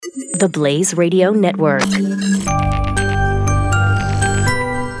The Blaze Radio Network.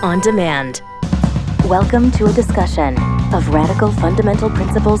 On demand. Welcome to a discussion of radical fundamental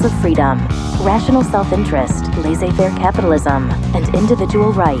principles of freedom, rational self-interest, laissez-faire capitalism, and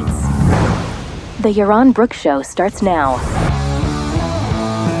individual rights. The Yaron Brook Show starts now.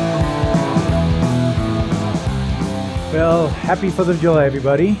 Well, happy 4th of July,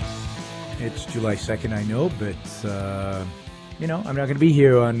 everybody. It's July 2nd, I know, but, I'm not going to be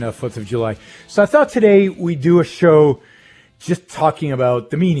here on 4th of July. So I thought today we'd do a show just talking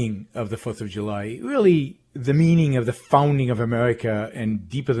about the meaning of the 4th of July, really the meaning of the founding of America, and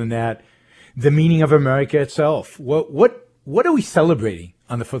deeper than that, the meaning of America itself. What are we celebrating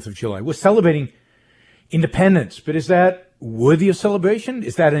on the 4th of July? We're celebrating independence, but is that worthy of celebration?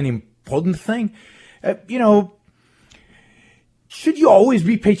 Is that an important thing? Should you always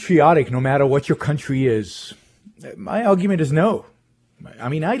be patriotic no matter what your country is? My argument is no. I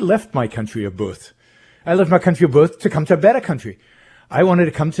mean, I left my country of birth. I left my country of birth to come to a better country. I wanted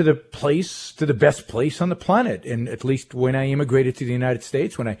to come to the best place on the planet. And at least when I immigrated to the United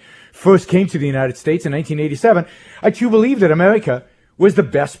States, when I first came to the United States in 1987, I truly believed that America was the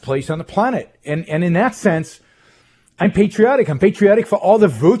best place on the planet. And in that sense, I'm patriotic. I'm patriotic for all the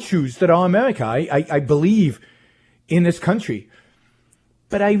virtues that are America. I believe in this country.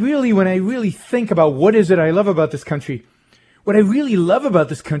 But when I really think about what is it I love about this country, what I really love about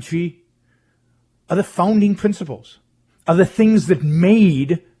this country are the founding principles, are the things that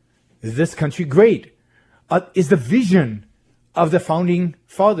made this country great, is the vision of the founding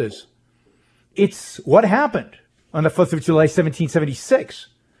fathers. It's what happened on the 4th of July, 1776.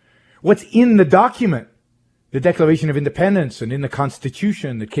 What's in the document, the Declaration of Independence, and in the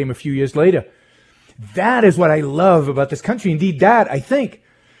Constitution that came a few years later. That is what I love about this country. Indeed, that, I think,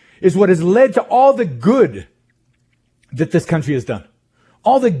 is what has led to all the good that this country has done.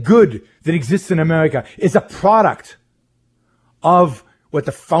 All the good that exists in America is a product of what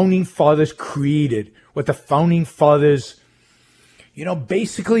the founding fathers created, what the founding fathers,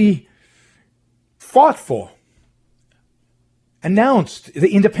 basically fought for, announced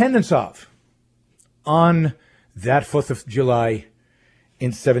the independence of on that 4th of July in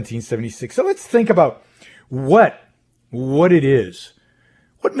 1776. So let's think about what it is.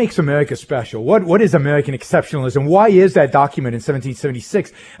 What makes America special? What is American exceptionalism? Why is that document in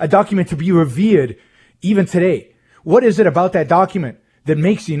 1776 a document to be revered even today? What is it about that document that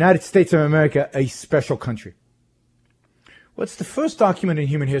makes the United States of America a special country? Well, it's the first document in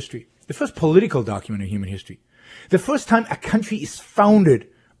human history, the first political document in human history, the first time a country is founded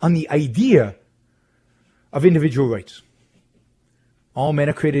on the idea of individual rights. All men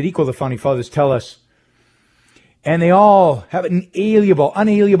are created equal, the founding fathers tell us. And they all have an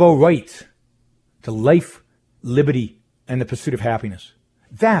unalienable right to life, liberty, and the pursuit of happiness.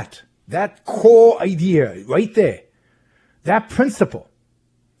 That core idea right there, that principle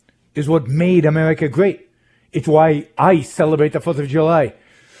is what made America great. It's why I celebrate the 4th of July.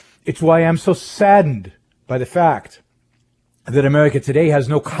 It's why I'm so saddened by the fact that America today has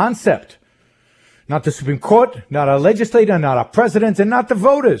no concept. Not the Supreme Court, not our legislator, not our president, and not the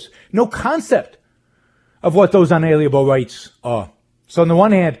voters. No concept of what those unalienable rights are. So on the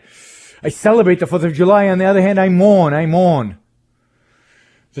one hand, I celebrate the 4th of July. On the other hand, I mourn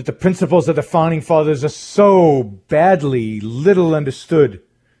that the principles of the founding fathers are so badly little understood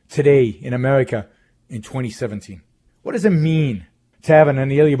today in America in 2017. What does it mean to have an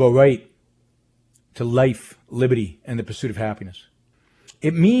unalienable right to life, liberty, and the pursuit of happiness?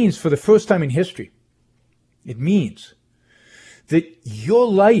 It means, for the first time in history, it means that your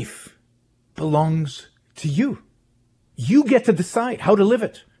life belongs to you. You get to decide how to live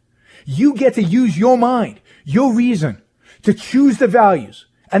it. You get to use your mind, your reason, to choose the values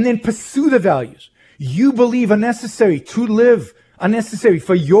and then pursue the values you believe are necessary to live, are necessary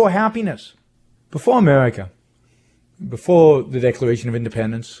for your happiness. Before America, before the Declaration of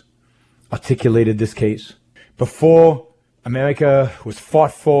Independence articulated this case, before America was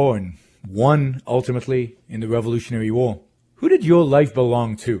fought for and won ultimately in the Revolutionary War, who did your life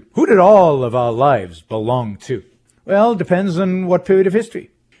belong to? Who did all of our lives belong to? Well, it depends on what period of history.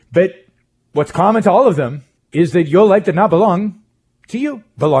 But what's common to all of them is that your life did not belong to you.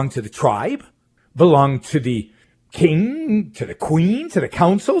 Belonged to the tribe, belonged to the king, to the queen, to the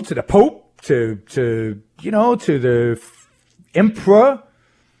council, to the pope, to the emperor,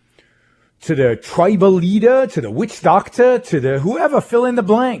 to the tribal leader, to the witch doctor, to the whoever, fill in the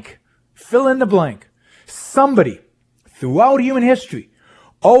blank. Fill in the blank. Somebody throughout human history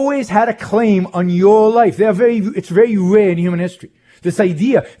always had a claim on your life. It's very rare in human history. This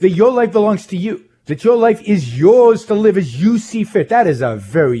idea that your life belongs to you. that your life is yours to live as you see fit. That is a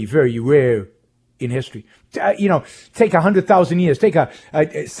very, very rare in history. Take 100,000 years, take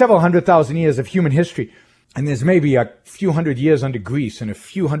several 100,000 years of human history, and there's maybe a few hundred years under Greece and a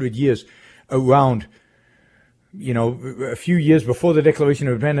few hundred years around, a few years before the Declaration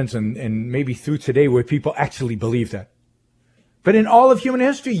of Independence and maybe through today where people actually believe that. But in all of human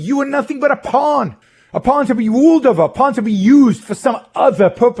history, you are nothing but a pawn to be ruled over, a pawn to be used for some other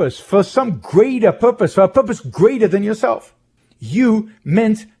purpose, for some greater purpose, for a purpose greater than yourself. You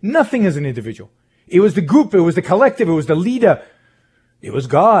meant nothing as an individual. It was the group, it was the collective, it was the leader, it was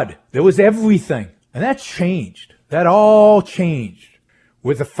God, there was everything. And that changed. That all changed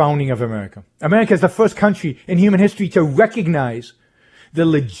with the founding of America. America is the first country in human history to recognize the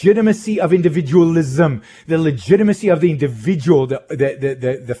legitimacy of individualism, the legitimacy of the individual,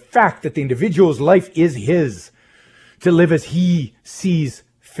 the fact that the individual's life is his, to live as he sees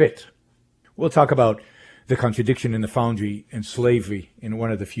fit. We'll talk about the contradiction in the foundry and slavery in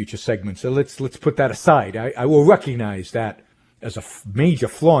one of the future segments. So let's put that aside. I will recognize that as a major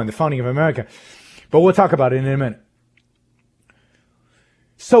flaw in the founding of America, but we'll talk about it in a minute.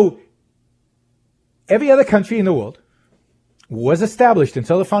 So every other country in the world was established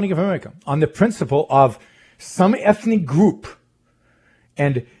until the founding of America on the principle of some ethnic group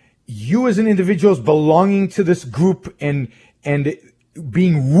and you as an individual belonging to this group and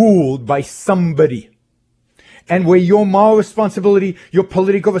being ruled by somebody. And where your moral responsibility, your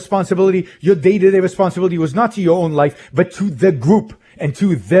political responsibility, your day-to-day responsibility was not to your own life, but to the group and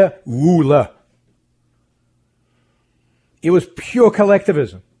to the ruler. It was pure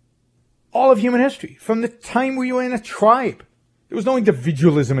collectivism. All of human history, from the time we were in a tribe. There was no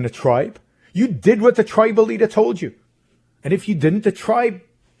individualism in a tribe. You did what the tribal leader told you. And if you didn't, the tribe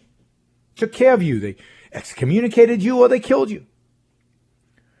took care of you. They excommunicated you or they killed you.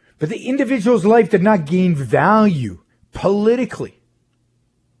 But the individual's life did not gain value politically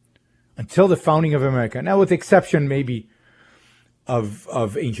until the founding of America. Now, with the exception maybe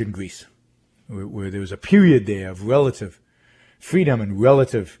of ancient Greece, where there was a period there of relative freedom and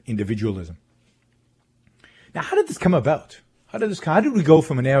relative individualism. Now, how did this come about? How did we go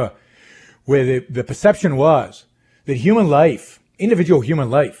from an era where the perception was that human life, individual human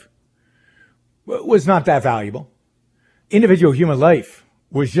life, was not that valuable? Individual human life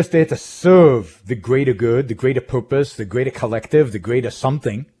was just there to serve the greater good, the greater purpose, the greater collective, the greater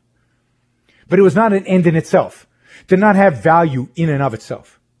something. But it was not an end in itself. It did not have value in and of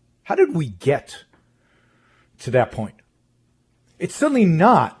itself. How did we get to that point? It's certainly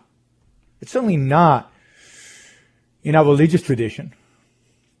not in our religious tradition.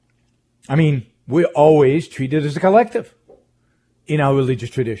 I mean, we're always treated as a collective in our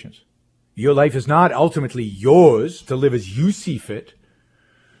religious traditions. Your life is not ultimately yours to live as you see fit.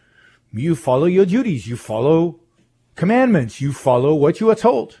 You follow your duties. You follow commandments. You follow what you are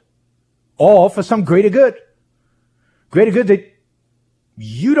told. All for some greater good. Greater good that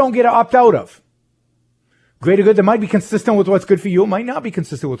you don't get to opt out of. Greater good that might be consistent with what's good for you, might not be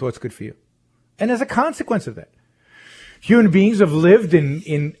consistent with what's good for you. And as a consequence of that, human beings have lived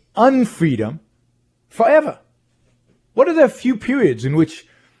in unfreedom forever. What are the few periods in which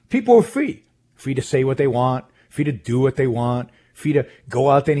people were free? Free to say what they want, free to do what they want, free to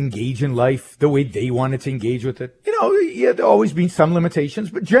go out and engage in life the way they wanted to engage with it. Yeah, there always been some limitations,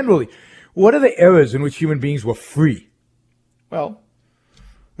 but generally, what are the eras in which human beings were free? Well,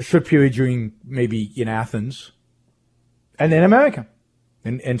 a short period during maybe in Athens, and then America.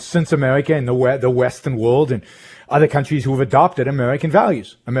 And since America and the Western world and other countries who have adopted American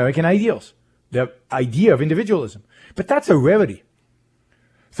values, American ideals, the idea of individualism. But that's a rarity.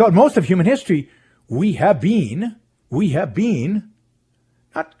 Throughout most of human history, we have been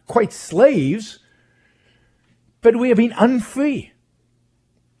not quite slaves, but we have been unfree.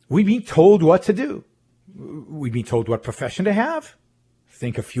 We've been told what to do. We've been told what profession to have.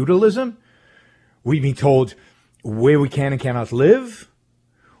 Think of feudalism. We've been told where we can and cannot live.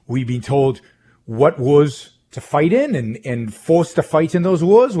 We've been told what wars to fight in and forced to fight in those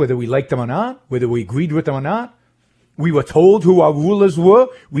wars, whether we liked them or not, whether we agreed with them or not. We were told who our rulers were.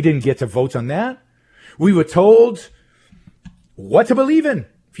 We didn't get to vote on that. We were told what to believe in.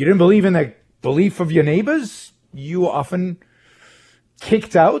 If you didn't believe in the belief of your neighbors, you were often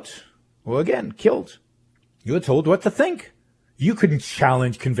kicked out or, again, killed. You were told what to think. You couldn't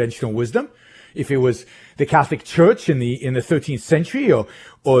challenge conventional wisdom. If it was the Catholic Church in the 13th century or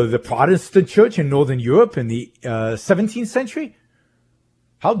the Protestant Church in Northern Europe in the 17th century,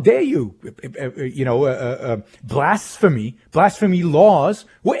 how dare you? Blasphemy laws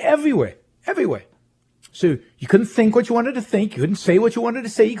were everywhere. So you couldn't think what you wanted to think. You couldn't say what you wanted to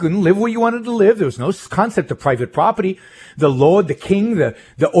say. You couldn't live where you wanted to live. There was no concept of private property. The lord, the king,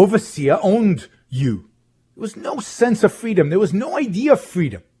 the overseer owned you. There was no sense of freedom. There was no idea of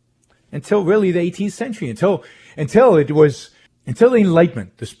freedom until really the 18th century, until the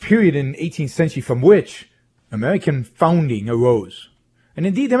Enlightenment, this period in the 18th century from which American founding arose. And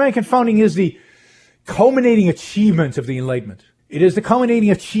indeed, the American founding is the culminating achievement of the Enlightenment. It is the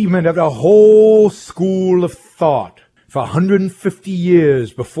culminating achievement of the whole school of thought for 150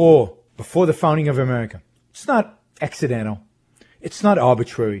 years before the founding of America. It's not accidental. It's not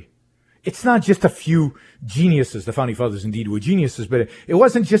arbitrary. It's not just a few geniuses. The founding fathers indeed were geniuses, but it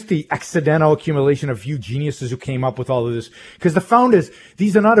wasn't just the accidental accumulation of a few geniuses who came up with all of this. Because the founders,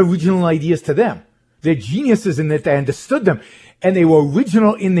 these are not original ideas to them. They're geniuses in that they understood them, and they were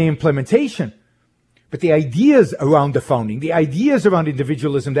original in the implementation. But the ideas around the founding, the ideas around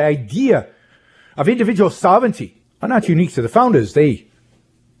individualism, the idea of individual sovereignty are not unique to the founders. They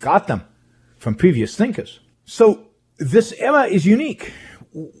got them from previous thinkers. So this era is unique.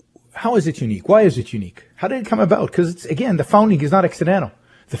 How is it unique? Why is it unique? How did it come about? Because it's, again, the founding is not accidental.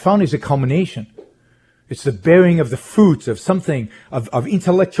 The founding is a culmination. It's the bearing of the fruits of something, of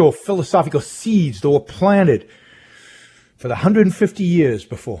intellectual, philosophical seeds that were planted for the 150 years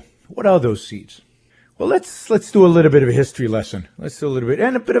before. What are those seeds? Well, let's do a little bit of a history lesson. Let's do a little bit,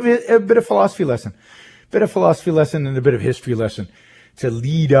 and a bit of philosophy lesson. A bit of philosophy lesson and a bit of history lesson to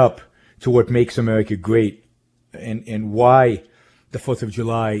lead up to what makes America great and why the 4th of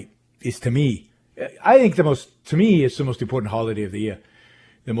July is, to me, I think to me, it's the most important holiday of the year,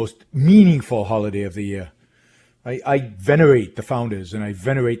 the most meaningful holiday of the year. I venerate the founders and I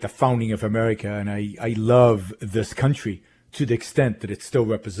venerate the founding of America, and I love this country to the extent that it still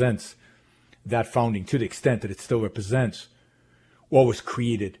represents that founding, to the extent that it still represents what was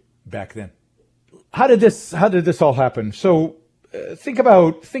created back then. How did this all happen? So think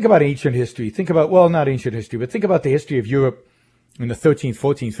about ancient history. Think about, well, not ancient history, but think about the history of Europe in the 13th,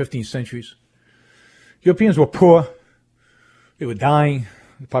 14th, 15th centuries. Europeans were poor. They were dying.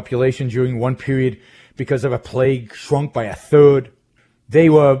 The population during one period, because of a plague, shrunk by a third.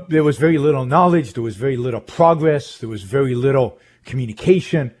 There was very little knowledge. There was very little progress. There was very little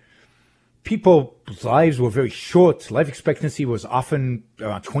communication. People's lives were very short. Life expectancy was often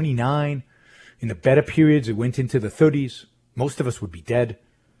around 29. In the better periods, it went into the 30s. Most of us would be dead.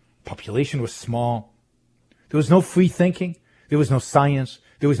 Population was small. There was no free thinking. There was no science.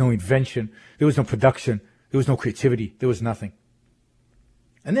 There was no invention. There was no production. There was no creativity. There was nothing.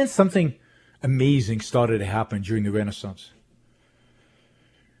 And then something amazing started to happen during the Renaissance.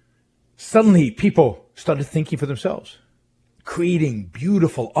 Suddenly, people started thinking for themselves, creating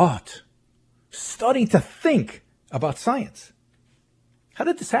beautiful art, starting to think about science. How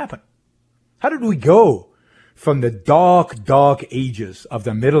did this happen? How did we go from the dark, dark ages of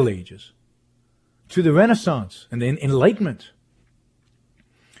the Middle Ages to the Renaissance and the Enlightenment?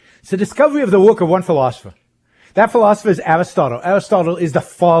 It's the discovery of the work of one philosopher. That philosopher is Aristotle. Aristotle is the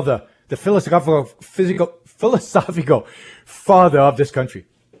father, the philosophical father of this country.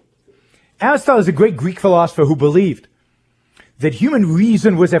 Aristotle is a great Greek philosopher who believed that human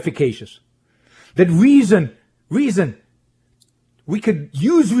reason was efficacious. That reason, we could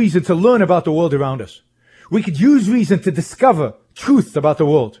use reason to learn about the world around us. We could use reason to discover truth about the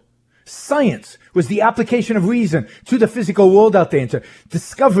world. Science was the application of reason to the physical world out there, into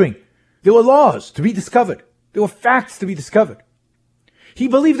discovering. There were laws to be discovered. There were facts to be discovered. He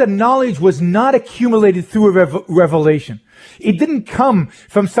believed that knowledge was not accumulated through a revelation. It didn't come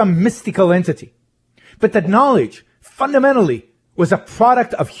from some mystical entity, but that knowledge fundamentally was a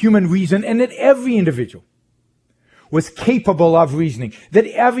product of human reason, and that every individual was capable of reasoning, that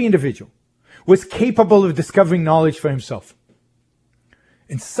every individual was capable of discovering knowledge for himself.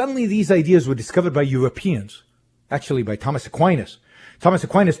 And suddenly these ideas were discovered by Europeans, actually by Thomas Aquinas. Thomas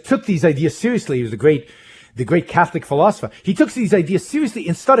Aquinas took these ideas seriously. He was the great Catholic philosopher. He took these ideas seriously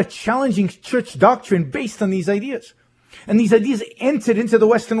and started challenging church doctrine based on these ideas. And these ideas entered into the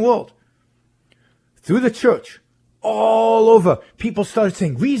Western world. Through the church, all over, people started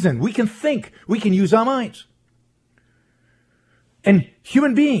saying, reason, we can think, we can use our minds. And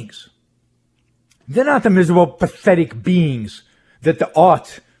human beings, they're not the miserable, pathetic beings that the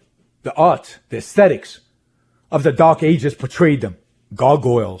art, the aesthetics of the Dark Ages portrayed them.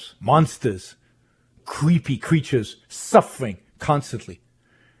 Gargoyles, monsters, creepy creatures, suffering constantly.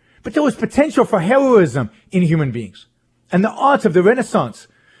 But there was potential for heroism in human beings. And the art of the Renaissance,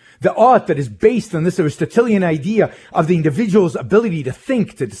 the art that is based on this Aristotelian idea of the individual's ability to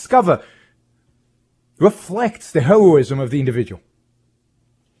think, to discover, reflects the heroism of the individual.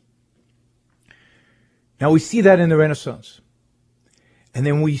 Now we see that in the Renaissance. And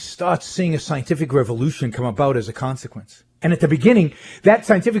then we start seeing a scientific revolution come about as a consequence. And at the beginning, that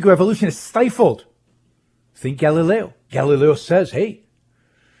scientific revolution is stifled. Think Galileo. Galileo says, hey,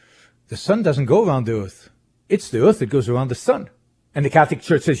 the sun doesn't go around the earth. It's the earth that goes around the sun. And the Catholic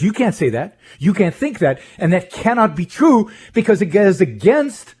Church says, you can't say that. You can't think that. And that cannot be true because it goes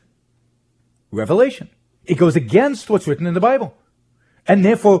against revelation. It goes against what's written in the Bible. And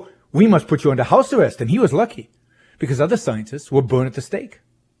therefore, we must put you under house arrest. And he was lucky because other scientists were burned at the stake.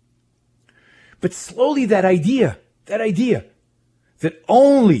 But slowly that idea that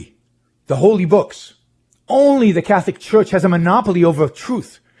only the holy books, only the Catholic Church has a monopoly over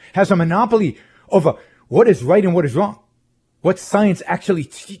truth, has a monopoly over what is right and what is wrong, what science actually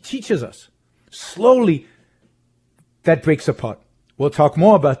teaches us. Slowly, that breaks apart. We'll talk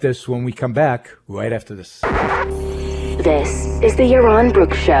more about this when we come back right after this. This is the Yaron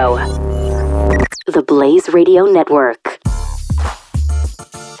Brook Show, the Blaze Radio Network.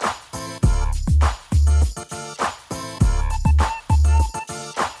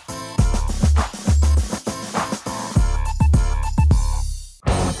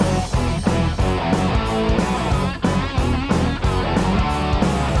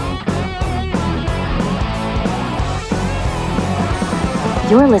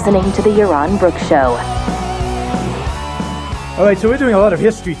 You're listening to the Yaron Brook Show. All right, so we're doing a lot of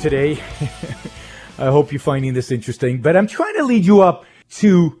history today. I hope you're finding this interesting. But I'm trying to lead you up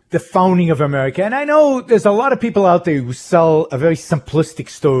to the founding of America. And I know there's a lot of people out there who sell a very simplistic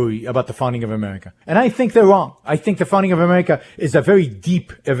story about the founding of America. And I think they're wrong. I think the founding of America is a very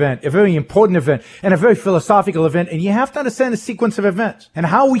deep event, a very important event, and a very philosophical event. And you have to understand the sequence of events and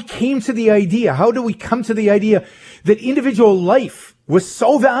how we came to the idea. How do we come to the idea that individual life was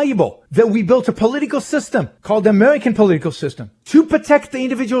so valuable that we built a political system called the American political system to protect the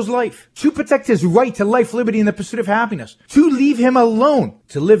individual's life, to protect his right to life, liberty, and the pursuit of happiness, to leave him alone,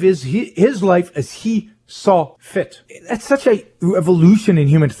 to live his life as he saw fit. That's such a revolution in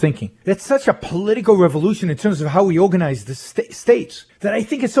human thinking. That's such a political revolution in terms of how we organize the states that I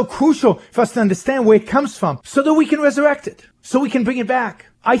think it's so crucial for us to understand where it comes from so that we can resurrect it, so we can bring it back.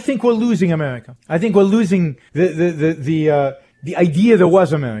 I think we're losing America. I think we're losing the idea that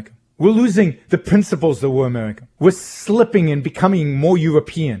was America. We're losing the principles that were America. We're slipping and becoming more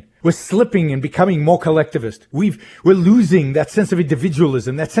European. We're slipping and becoming more collectivist. We're losing that sense of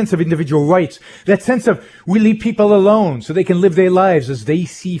individualism, that sense of individual rights, that sense of we leave people alone so they can live their lives as they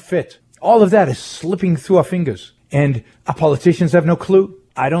see fit. All of that is slipping through our fingers. And our politicians have no clue.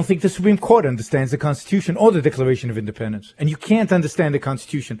 I don't think the Supreme Court understands the Constitution or the Declaration of Independence. And you can't understand the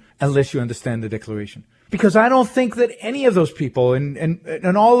Constitution unless you understand the Declaration. Because I don't think that any of those people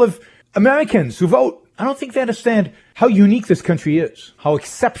and all of Americans who vote, I don't think they understand how unique this country is, how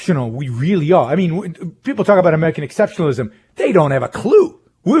exceptional we really are. I mean, people talk about American exceptionalism. They don't have a clue.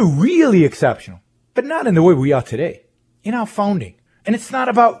 We're really exceptional, but not in the way we are today, in our founding. And it's not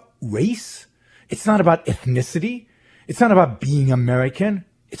about race. It's not about ethnicity. It's not about being American.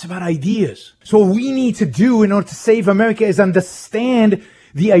 It's about ideas. So what we need to do in order to save America is understand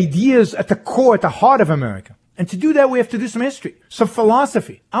the ideas at the core, at the heart of America. And to do that, we have to do some history, some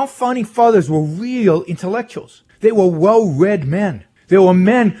philosophy. Our founding fathers were real intellectuals. They were well-read men. They were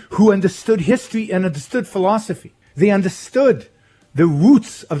men who understood history and understood philosophy. They understood the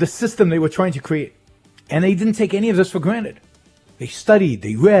roots of the system they were trying to create. And they didn't take any of this for granted. They studied,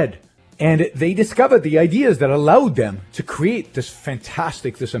 they read, and they discovered the ideas that allowed them to create this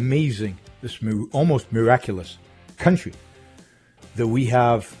fantastic, this amazing, this almost miraculous country that we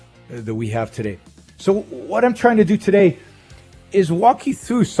have today. So what I'm trying to do today is walk you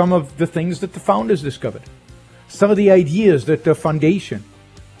through some of the things that the founders discovered, some of the ideas that the foundation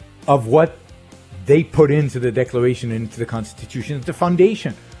of what they put into the Declaration and into the Constitution, the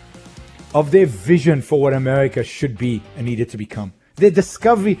foundation of their vision for what America should be and needed to become. Their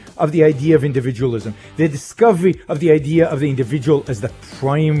discovery of the idea of individualism, their discovery of the idea of the individual as the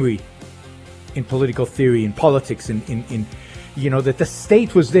primary in political theory, in politics, in that the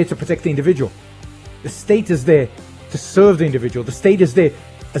state was there to protect the individual. The state is there to serve the individual. The state is there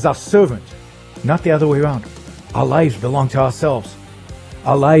as our servant, not the other way around. Our lives belong to ourselves.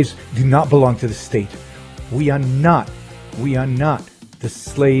 Our lives do not belong to the state. We are not the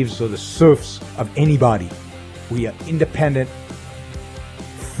slaves or the serfs of anybody. We are independent,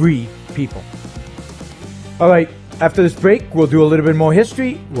 free people. All right, after this break, we'll do a little bit more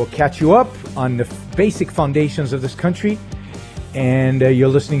history. We'll catch you up on the basic foundations of this country. And you're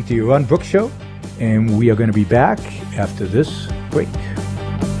listening to Yaron Brook Show. And we are going to be back after this break.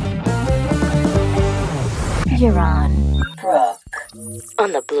 Yaron Brook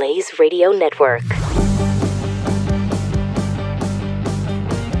on the Blaze Radio Network.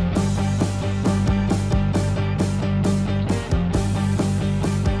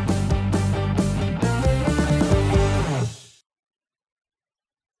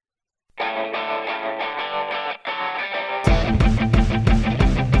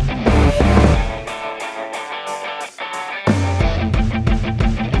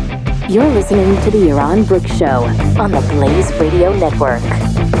 You're listening to The Yaron Brook Show on the Blaze Radio Network.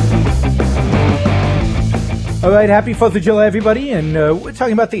 All right, happy 4th of July, everybody. And we're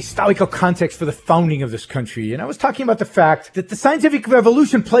talking about the historical context for the founding of this country. And I was talking about the fact that the scientific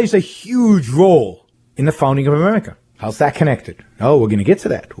revolution plays a huge role in the founding of America. How's that connected? Oh, we're going to get to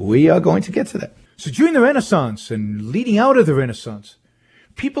that. We are going to get to that. So during the Renaissance and leading out of the Renaissance,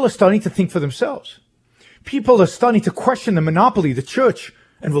 people are starting to think for themselves. People are starting to question the monopoly the church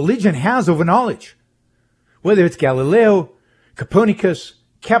and religion has over knowledge. Whether it's Galileo, Copernicus,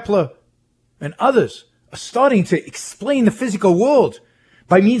 Kepler, and others are starting to explain the physical world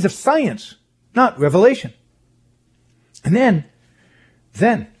by means of science, not revelation. And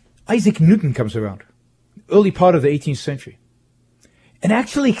then Isaac Newton comes around, early part of the 18th century, and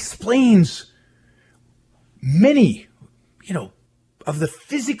actually explains many, of the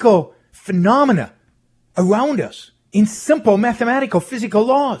physical phenomena around us in simple mathematical physical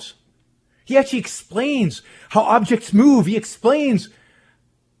laws. He actually explains how objects move. He explains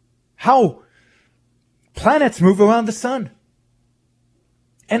how planets move around the sun.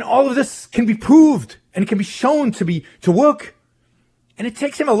 And all of this can be proved and can be shown to work. And it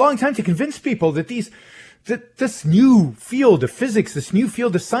takes him a long time to convince people that this new field of physics, this new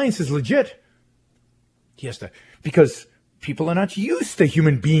field of science is legit. Because people are not used to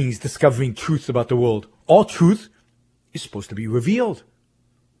human beings discovering truths about the world. All truth is supposed to be revealed.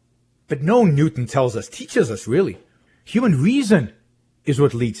 But no, Newton teaches us really. Human reason is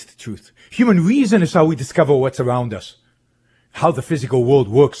what leads to truth. Human reason is how we discover what's around us, how the physical world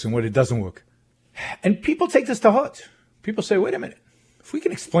works and what it doesn't work. And people take this to heart. People say, wait a minute, if we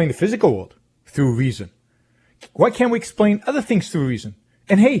can explain the physical world through reason, why can't we explain other things through reason?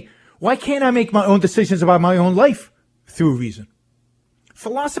 And hey, why can't I make my own decisions about my own life through reason?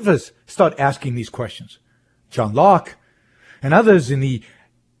 Philosophers start asking these questions. John Locke and others in the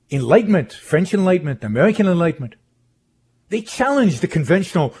Enlightenment, French Enlightenment, American Enlightenment, they challenge the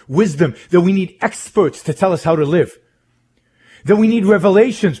conventional wisdom that we need experts to tell us how to live, that we need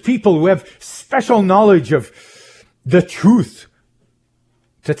revelations, people who have special knowledge of the truth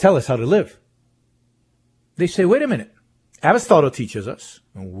to tell us how to live. They say, wait a minute, Aristotle teaches us,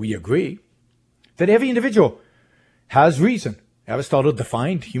 and we agree, that every individual has reason. Aristotle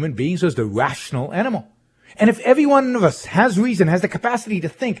defined human beings as the rational animal. And if every one of us has reason, has the capacity to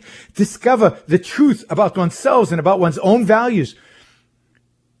think, discover the truth about oneself and about one's own values,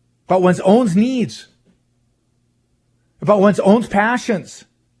 about one's own needs, about one's own passions,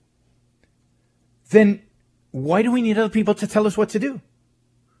 then why do we need other people to tell us what to do?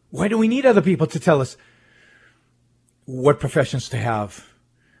 Why do we need other people to tell us what professions to have,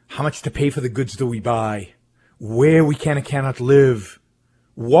 how much to pay for the goods that we buy, where we can and cannot live,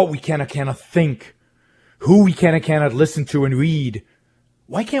 what we can and cannot think, who we can and cannot listen to and read?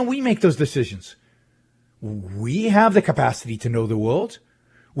 Why can't we make those decisions? We have the capacity to know the world.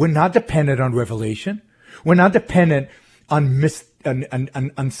 We're not dependent on revelation. We're not dependent on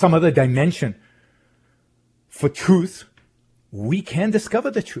some other dimension for truth. We can discover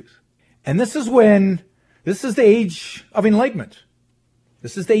the truth. And this is the age of enlightenment.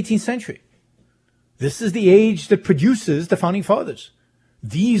 This is the 18th century. This is the age that produces the founding fathers.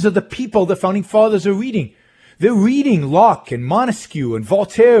 These are the people the founding fathers are reading. They're reading Locke and Montesquieu and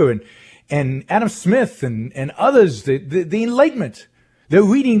Voltaire and Adam Smith and others, the Enlightenment. They're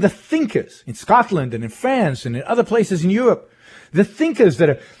reading the thinkers in Scotland and in France and in other places in Europe. The thinkers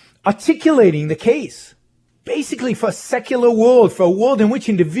that are articulating the case, basically for a secular world, for a world in which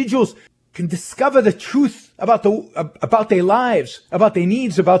individuals can discover the truth about their lives, about their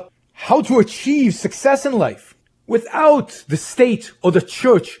needs, about how to achieve success in life without the state or the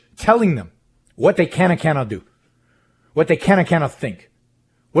church telling them what they can and cannot do, what they can and cannot think,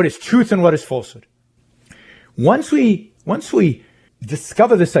 what is truth and what is falsehood. Once we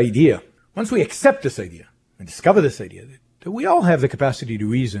discover this idea, once we accept this idea and discover this idea that we all have the capacity to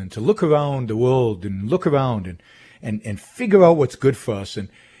reason, to look around the world and look around and figure out what's good for us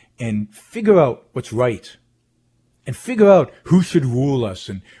and figure out what's right and figure out who should rule us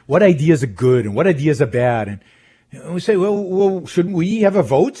and what ideas are good and what ideas are bad. And we say, well, shouldn't we have a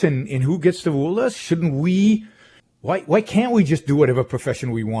vote in who gets to rule us? Shouldn't we? Why can't we just do whatever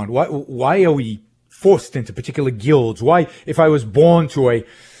profession we want? Why are we forced into particular guilds? Why, if I was born to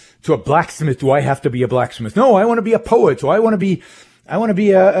a blacksmith, do I have to be a blacksmith? No, I want to be a poet, or I want to be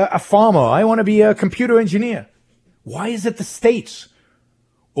a farmer. I want to be a computer engineer. Why is it the states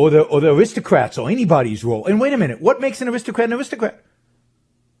or the aristocrats or anybody's role? And wait a minute, what makes an aristocrat an aristocrat?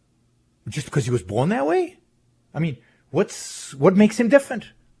 Just because he was born that way? I mean, what makes him different?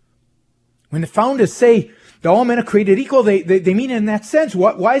 When the founders say that all men are created equal, they mean it in that sense.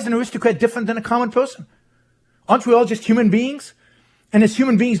 Why is an aristocrat different than a common person? Aren't we all just human beings? And as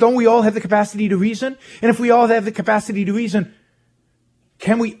human beings, don't we all have the capacity to reason? And if we all have the capacity to reason,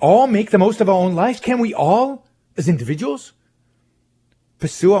 can we all make the most of our own lives? Can we all, as individuals,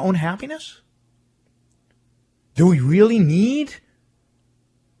 pursue our own happiness? Do we really need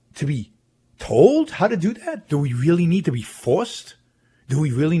to be told how to do that? Do we really need to be forced? Do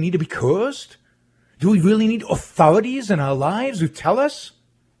we really need to be cursed? Do we really need authorities in our lives who tell us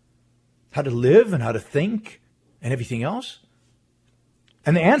how to live and how to think and everything else?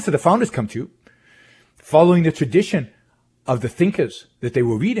 And the answer the founders come to, following the tradition of the thinkers that they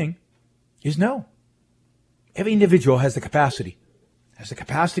were reading, is no. Every individual has the capacity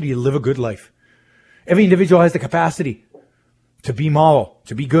to live a good life. Every individual has the capacity to be moral,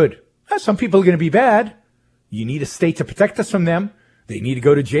 to be good. Some people are going to be bad. You need a state to protect us from them. They need to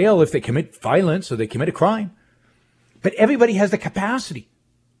go to jail if they commit violence or they commit a crime. But everybody has the capacity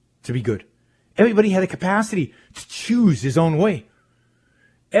to be good. Everybody has the capacity to choose his own way.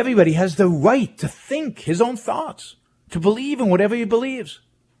 Everybody has the right to think his own thoughts, to believe in whatever he believes.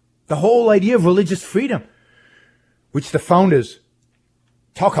 The whole idea of religious freedom, which the founders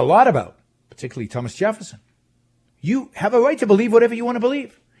talk a lot about, particularly Thomas Jefferson. You have a right to believe whatever you want to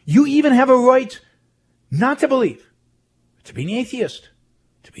believe. You even have a right not to believe, to be an atheist,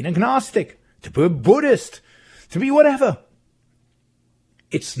 to be an agnostic, to be a Buddhist, to be whatever.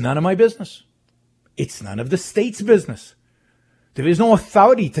 It's none of my business. It's none of the state's business. There is no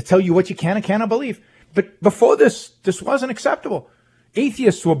authority to tell you what you can and cannot believe. But before this wasn't acceptable.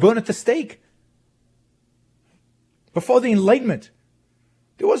 Atheists were burned at the stake. Before the Enlightenment,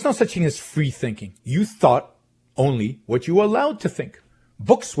 there was no such thing as free thinking. You thought only what you were allowed to think.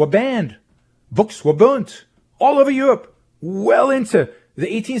 Books were banned. Books were burnt all over Europe, well into the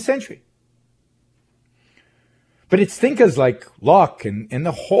 18th century. But it's thinkers like Locke and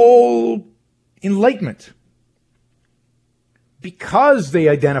the whole Enlightenment, because they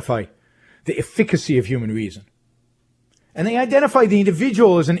identify the efficacy of human reason, and they identify the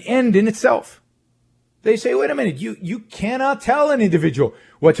individual as an end in itself. They say, wait a minute, you cannot tell an individual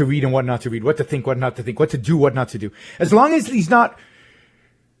what to read and what not to read, what to think, what not to think, what to do, what not to do. As long as he's not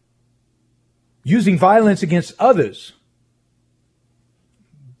using violence against others,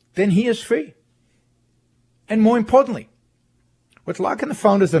 then he is free. And more importantly, what Locke and the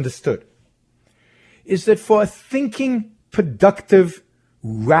founders understood is that for a thinking, productive,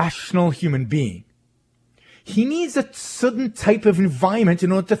 rational human being, he needs a certain type of environment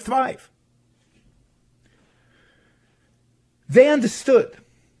in order to thrive. They understood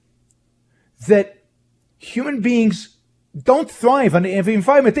that human beings don't thrive under every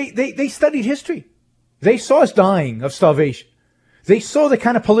environment. They studied history. They saw us dying of starvation. They saw the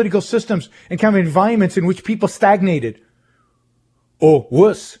kind of political systems and kind of environments in which people stagnated, or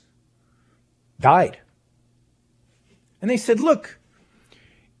worse, died. And they said, look,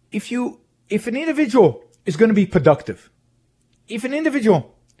 if an individual is going to be productive, if an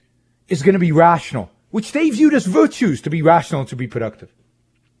individual is going to be rational, which they viewed as virtues, to be rational and to be productive,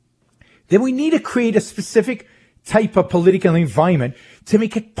 then we need to create a specific type of political environment to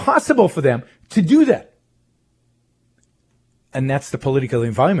make it possible for them to do that. And that's the political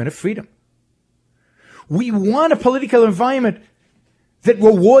environment of freedom. We want a political environment that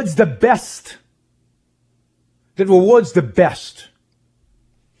rewards the best. That rewards the best.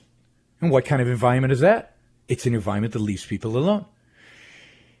 And what kind of environment is that? It's an environment that leaves people alone.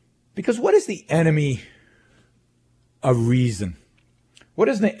 Because what is the enemy of reason? What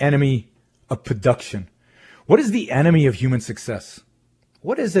is the enemy of production? What is the enemy of human success?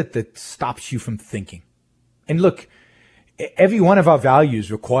 What is it that stops you from thinking? And look, every one of our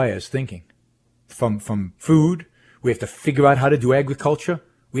values requires thinking. From food, we have to figure out how to do agriculture.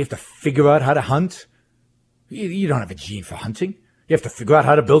 We have to figure out how to hunt. You don't have a gene for hunting. You have to figure out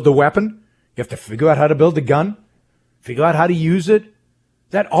how to build a weapon. You have to figure out how to build a gun. Figure out how to use it.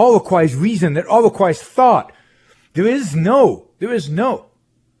 That all requires reason. That all requires thought. There is no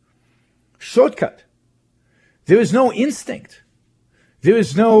shortcut. There is no instinct. There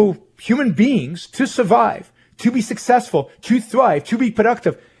is no human beings to survive, to be successful, to thrive, to be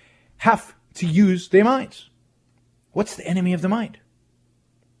productive, have to use their minds. What's the enemy of the mind?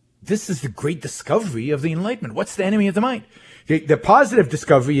 This is the great discovery of the Enlightenment. What's the enemy of the mind? The positive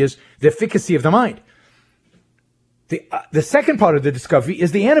discovery is the efficacy of the mind. The second part of the discovery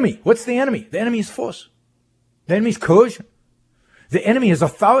is the enemy. What's the enemy? The enemy is force. The enemy is coercion. The enemy is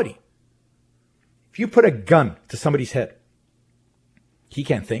authority. If you put a gun to somebody's head, he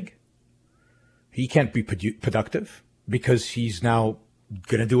can't think. He can't be productive because he's now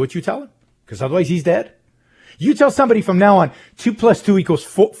going to do what you tell him. because otherwise he's dead. You tell somebody from now on 2 + 2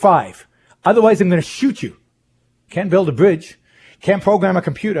 = 5. Otherwise, I'm going to shoot you. Can't build a bridge. Can't program a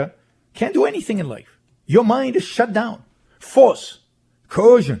computer. Can't do anything in life. Your mind is shut down. Force,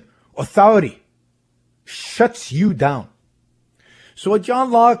 coercion, authority shuts you down. So what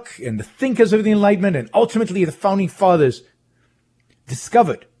John Locke and the thinkers of the Enlightenment and ultimately the Founding Fathers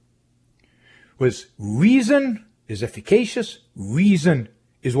discovered was reason is efficacious. Reason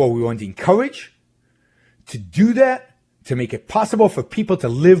is what we want to encourage. To do that, to make it possible for people to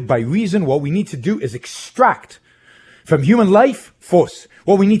live by reason, what we need to do is extract from human life force.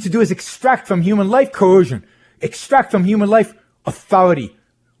 What we need to do is extract from human life coercion. Extract from human life authority.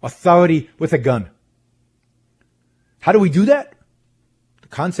 Authority with a gun. How do we do that? The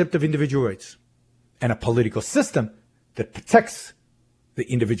concept of individual rights and a political system that protects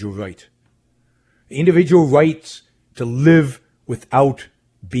the individual right. The individual rights to live without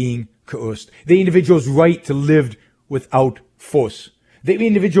being coerced. The individual's right to live without force. The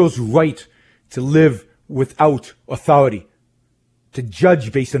individual's right to live without authority. To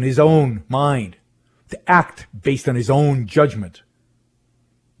judge based on his own mind. To act based on his own judgment.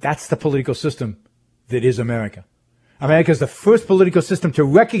 That's the political system that is America. America is the first political system to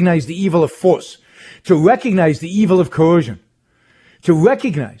recognize the evil of force. To recognize the evil of coercion. To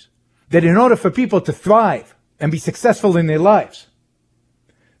recognize that in order for people to thrive and be successful in their lives,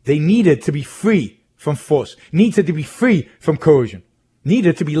 they needed to be free from force, needed to be free from coercion,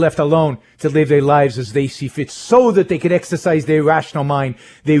 needed to be left alone to live their lives as they see fit so that they could exercise their rational mind,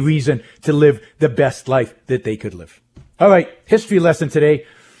 their reason to live the best life that they could live. All right, history lesson today,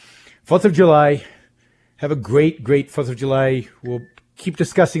 4th of July. Have a great, great 4th of July. We'll keep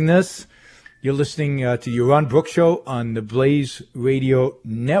discussing this. You're listening to the Yaron Brook Show on the Blaze Radio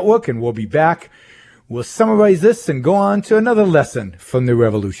Network, and we'll be back. We'll summarize this and go on to another lesson from the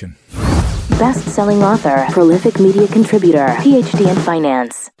revolution. Best-selling author, prolific media contributor, PhD in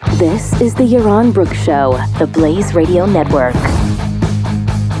finance. This is the Yaron Brook Show, the Blaze Radio Network.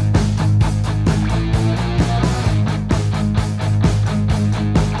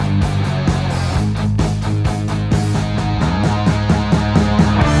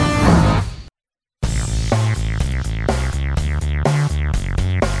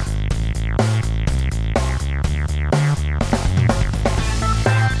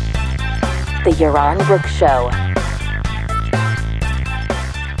 The Yaron Brook Show.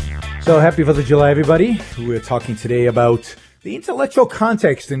 So happy 4th of July, everybody. We're talking today about the intellectual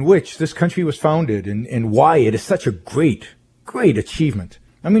context in which this country was founded and why it is such a great, great achievement.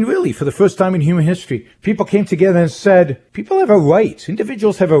 I mean, really, for the first time in human history, people came together and said, people have a right,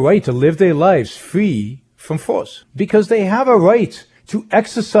 individuals have a right to live their lives free from force because they have a right to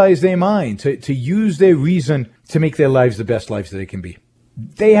exercise their mind, to use their reason to make their lives the best lives that they can be.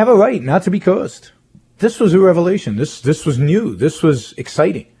 They have a right not to be coerced. This was a revelation. This was new. This was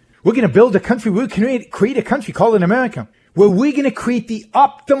exciting. We're going to build a country. We're going to create a country called America where we're going to create the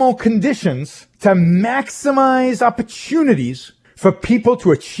optimal conditions to maximize opportunities for people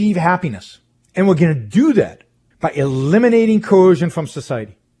to achieve happiness. And we're going to do that by eliminating coercion from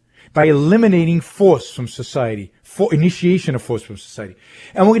society, by eliminating force from society, for initiation of force from society.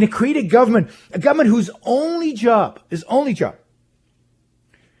 And we're going to create a government whose only job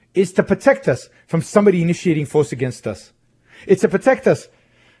is to protect us from somebody initiating force against us. It's to protect us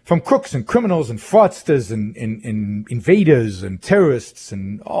from crooks and criminals and fraudsters and invaders and terrorists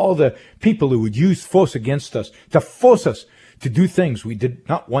and all the people who would use force against us to force us to do things we did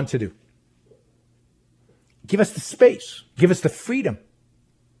not want to do. Give us the space, give us the freedom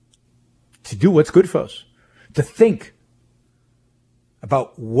to do what's good for us, to think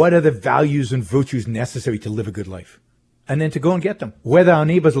about what are the values and virtues necessary to live a good life. And then to go and get them, whether our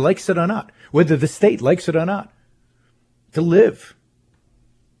neighbors likes it or not, whether the state likes it or not, to live.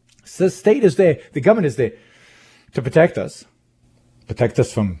 So the state is there, the government is there to protect us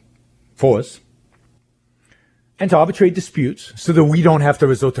from force, and to arbitrate disputes so that we don't have to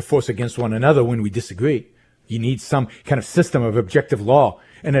resort to force against one another when we disagree. You need some kind of system of objective law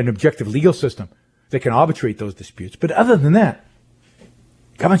and an objective legal system that can arbitrate those disputes. But other than that,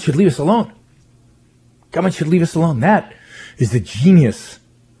 government should leave us alone. Government should leave us alone. That is the genius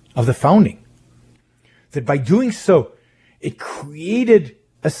of the founding. That by doing so, it created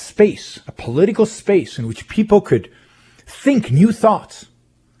a space, a political space in which people could think new thoughts,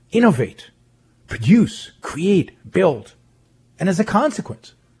 innovate, produce, create, build. And as a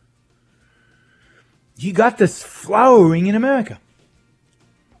consequence, you got this flowering in America.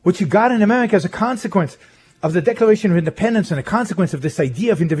 What you got in America as a consequence of the Declaration of Independence and a consequence of this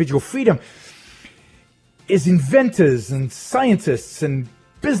idea of individual freedom is inventors and scientists and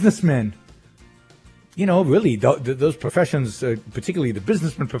businessmen really, those professions, particularly the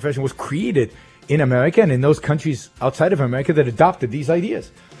businessman profession, was created in America and in those countries outside of America that adopted these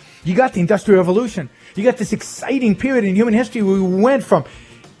ideas. You got the Industrial Revolution. You got this exciting period in human history where we went from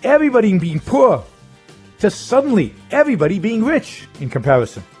everybody being poor to suddenly everybody being rich in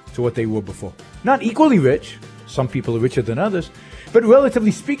comparison to what they were before. Not equally rich. Some people are richer than others. But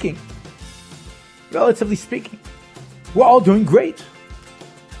relatively speaking, we're all doing great.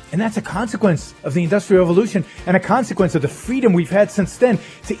 And that's a consequence of the Industrial Revolution and a consequence of the freedom we've had since then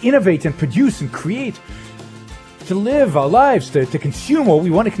to innovate and produce and create, to live our lives, to consume what we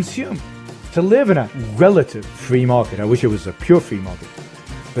want to consume, to live in a relative free market. I wish it was a pure free market,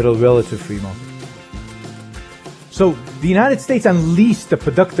 but a relative free market. So the United States unleashed the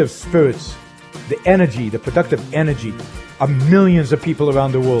productive spirits, the productive energy of millions of people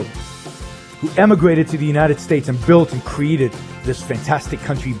around the world who emigrated to the United States and built and created this fantastic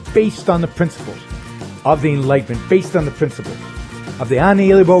country based on the principles of the Enlightenment, based on the principles of the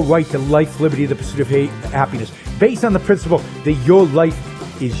unalienable right to life, liberty, the pursuit of happiness, based on the principle that your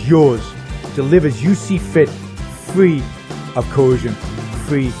life is yours to live as you see fit, free of coercion,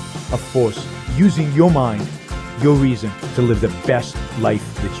 free of force, using your mind, your reason to live the best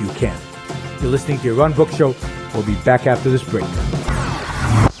life that you can. You're listening to Yaron Brook Show. We'll be back after this break.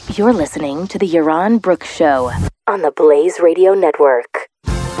 You're listening to the Yaron Brook Show on the Blaze Radio Network.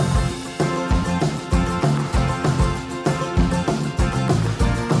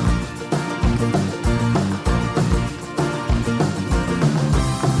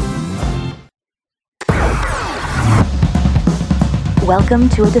 Welcome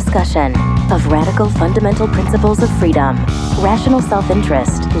to a discussion of radical fundamental principles of freedom, rational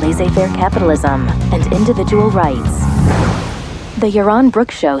self-interest, laissez-faire capitalism, and individual rights. The Yaron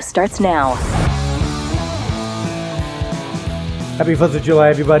Brook Show starts now. Happy 4th of July,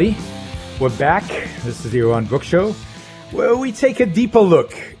 everybody. We're back. This is the Yaron Brook Show, where we take a deeper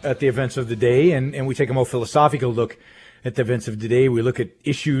look at the events of the day, and we take a more philosophical look at the events of the day. We look at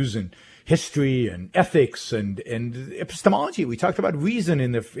issues and history and ethics and epistemology. We talked about reason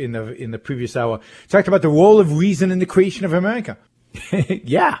in the previous hour. We talked about the role of reason in the creation of America.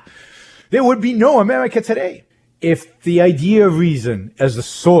 Yeah, there would be no America today if the idea of reason as the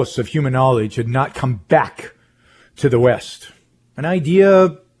source of human knowledge had not come back to the West. An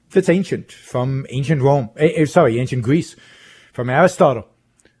idea that's ancient, from ancient ancient Greece, from Aristotle.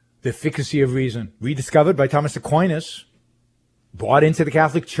 The efficacy of reason, rediscovered by Thomas Aquinas, brought into the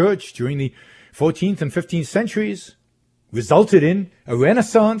Catholic Church during the 14th and 15th centuries, resulted in a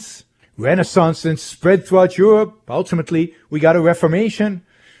Renaissance. Renaissance then spread throughout Europe. Ultimately, we got a Reformation.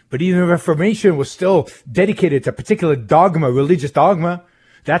 But even the Reformation was still dedicated to a particular dogma, religious dogma.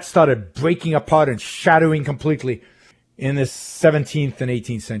 That started breaking apart and shattering completely in the 17th and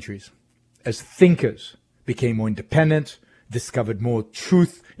 18th centuries, as thinkers became more independent, discovered more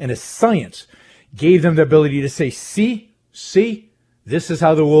truth, and as science gave them the ability to say, see, this is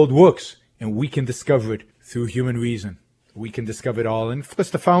how the world works, and we can discover it through human reason. We can discover it all. And of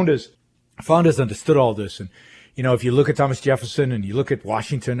course, the founders understood all this. And if you look at Thomas Jefferson and you look at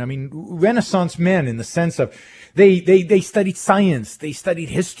Washington, Renaissance men in the sense of they studied science, they studied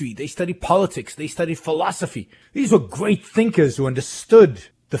history, they studied politics, they studied philosophy. These were great thinkers who understood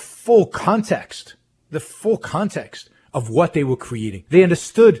the full context of what they were creating. They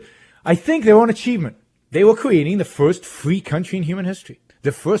understood, I think, their own achievement. They were creating the first free country in human history.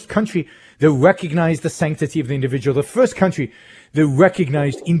 The first country that recognized the sanctity of the individual. The first country that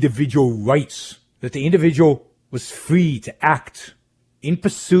recognized individual rights. That the individual was free to act in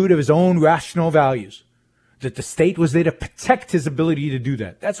pursuit of his own rational values. That the state was there to protect his ability to do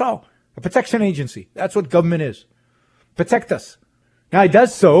that. That's all. A protection agency. That's what government is. Protect us. Now, it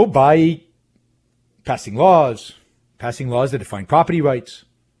does so by passing laws that define property rights,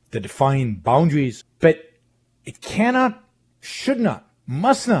 that define boundaries. But it cannot, should not,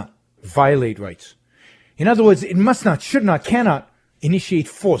 must not violate rights. In other words, it must not, should not, cannot initiate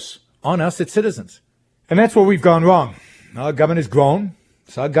force on us as citizens. And that's where we've gone wrong. Our government has grown.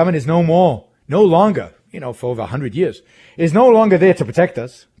 So our government is no longer, for over 100 years, is no longer there to protect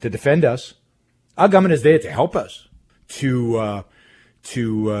us, to defend us. Our government is there to help us, to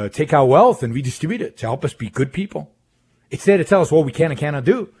take our wealth and redistribute it, to help us be good people. It's there to tell us what we can and cannot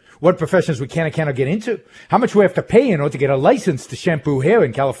do, what professions we can and cannot get into, how much we have to pay in order to get a license to shampoo hair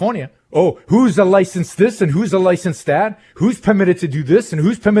in California. Oh, who's a licensed this and who's a licensed that? Who's permitted to do this and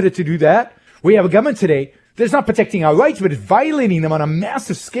who's permitted to do that? We have a government today that's not protecting our rights, but is violating them on a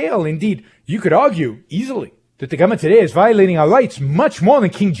massive scale. Indeed, you could argue easily that the government today is violating our rights much more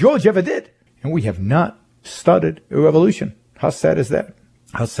than King George ever did. And we have not started a revolution. How sad is that?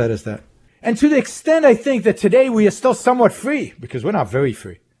 How sad is that? And to the extent I think that today we are still somewhat free, because we're not very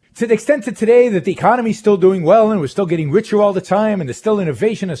free. To the extent that today that the economy is still doing well and we're still getting richer all the time and there's still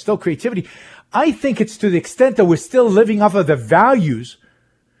innovation and still creativity, I think it's to the extent that we're still living off of the values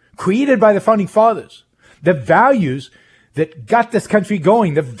created by the founding fathers, the values that got this country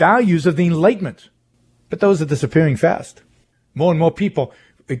going, the values of the Enlightenment. But those are disappearing fast. More and more people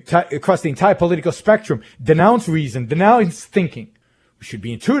across the entire political spectrum denounce reason, denounce thinking. We should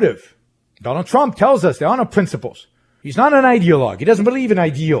be intuitive. Donald Trump tells us there are no principles. He's not an ideologue. He doesn't believe in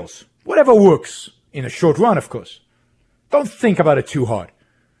ideals. Whatever works in the short run, of course. Don't think about it too hard.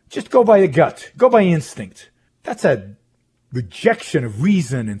 Just go by the gut. Go by instinct. That's a rejection of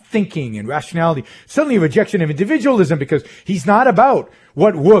reason and thinking and rationality. Certainly a rejection of individualism, because he's not about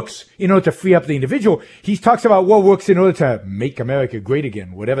what works in order to free up the individual. He talks about what works in order to make America great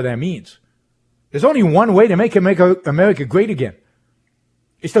again, whatever that means. There's only one way to make America great again.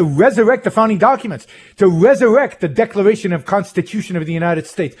 It's to resurrect the founding documents, to resurrect the Declaration of Constitution of the United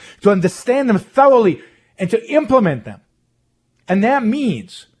States, to understand them thoroughly and to implement them. And that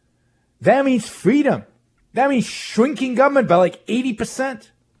means freedom. That means shrinking government by like 80%.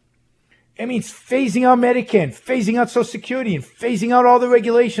 It means phasing out Medicare, and phasing out Social Security, and phasing out all the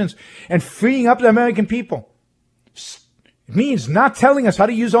regulations, and freeing up the American people. It means not telling us how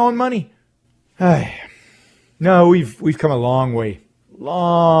to use our own money. No, we've come a long way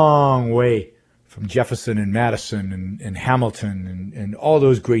from Jefferson and Madison and Hamilton and all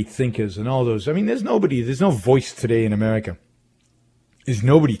those great thinkers and all those. I mean, there's no voice today in America. There's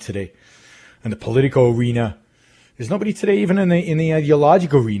nobody today in the political arena. There's nobody today even in the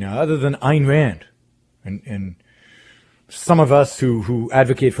ideological arena other than Ayn Rand and some of us who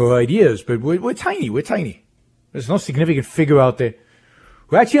advocate for ideas, but we're tiny. There's no significant figure out there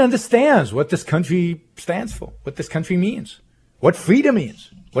who actually understands what this country stands for, what this country means, what freedom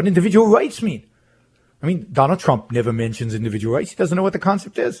means, what individual rights mean. I mean, Donald Trump never mentions individual rights. He doesn't know what the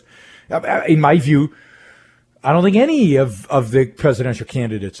concept is. In my view, I don't think any of the presidential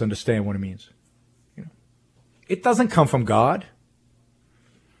candidates understand what it means. You know, it doesn't come from God.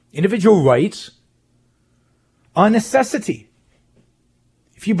 Individual rights are a necessity.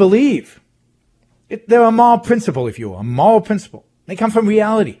 If you believe, they're a moral principle, if you will, a moral principle. They come from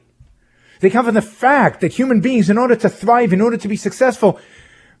reality. They come from the fact that human beings, in order to thrive, in order to be successful,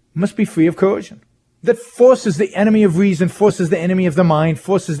 must be free of coercion. That force is the enemy of reason, force is the enemy of the mind,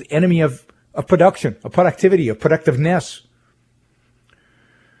 force is the enemy of production, of productivity, of productiveness.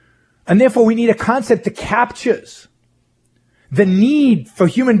 And therefore we need a concept that captures the need for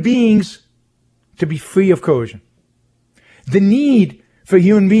human beings to be free of coercion. The need for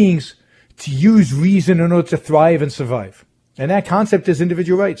human beings to use reason in order to thrive and survive. And that concept is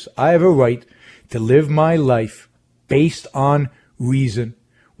individual rights. I have a right to live my life based on reason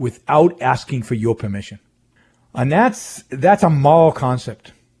without asking for your permission. And that's a moral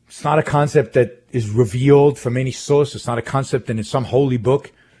concept. It's not a concept that is revealed from any source. It's not a concept that in some holy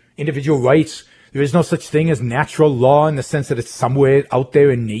book. Individual rights, there is no such thing as natural law in the sense that it's somewhere out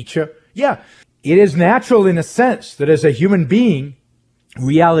there in nature. Yeah, it is natural in a sense that as a human being,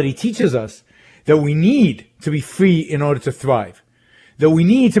 reality teaches us that we need to be free in order to thrive, that we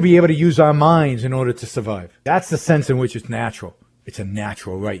need to be able to use our minds in order to survive. That's the sense in which it's natural. It's a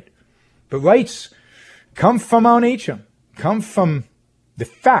natural right. But rights come from our nature, come from the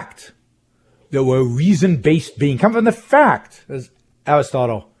fact that we're a reason-based being, come from the fact, as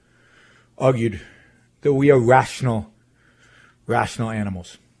Aristotle argued, that we are rational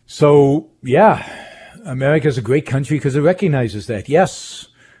animals. So, yeah, America is a great country because it recognizes that. Yes,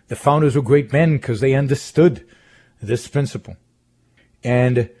 the founders were great men because they understood this principle.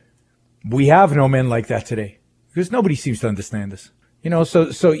 And we have no men like that today because nobody seems to understand this. You know,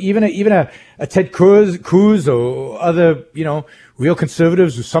 so even a Ted Cruz or other, real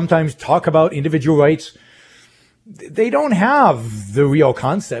conservatives who sometimes talk about individual rights, they don't have the real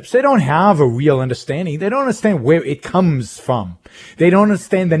concepts. They don't have a real understanding. They don't understand where it comes from. They don't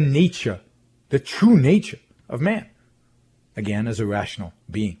understand the nature, the true nature of man, again, as a rational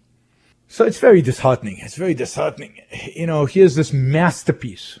being. So it's very disheartening. It's very disheartening. Here's this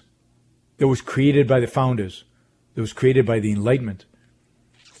masterpiece that was created by the founders, that was created by the Enlightenment.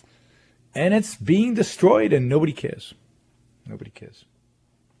 And it's being destroyed and nobody cares. Nobody cares.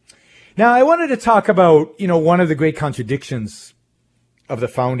 Now, I wanted to talk about, one of the great contradictions of the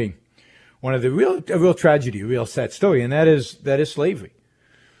founding, a real tragedy, a real sad story, and that is slavery.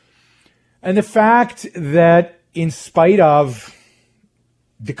 And the fact that in spite of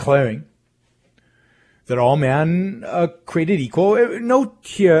declaring that all men are created equal, note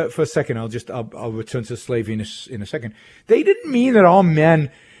here for a second, I'll return to slavery in a second. They didn't mean that all men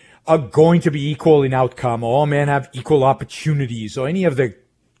are going to be equal in outcome, or all men have equal opportunities, or any of the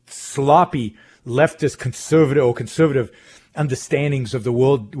sloppy leftist conservative understandings of the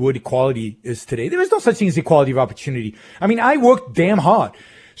world, what equality is today. There is no such thing as equality of opportunity. I mean, I worked damn hard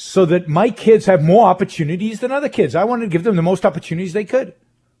so that my kids have more opportunities than other kids. I wanted to give them the most opportunities they could.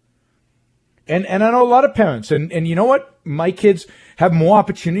 And I know a lot of parents, and you know what? My kids have more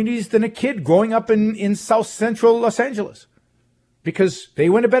opportunities than a kid growing up in South Central Los Angeles, because they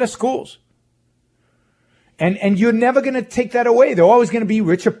went to better schools. And you're never going to take that away. There are always going to be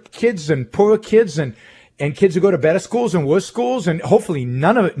richer kids and poorer kids, and kids who go to better schools and worse schools. And hopefully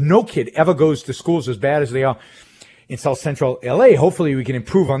no kid ever goes to schools as bad as they are in South Central LA. Hopefully we can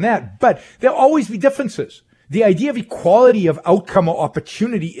improve on that. But there'll always be differences. The idea of equality of outcome or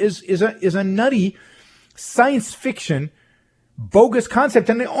opportunity is a nutty science fiction, bogus concept.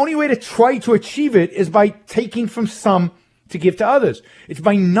 And the only way to try to achieve it is by taking from some to give to others. It's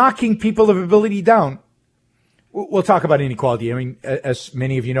by knocking people of ability down. We'll talk about inequality. I mean, as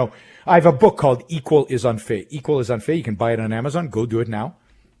many of you know, I have a book called Equal is Unfair. Equal is Unfair. You can buy it on Amazon. Go do it now.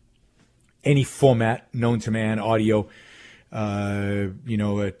 Any format known to man, audio,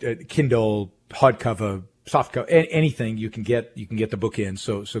 Kindle, hardcover, softcover, anything you can get the book in.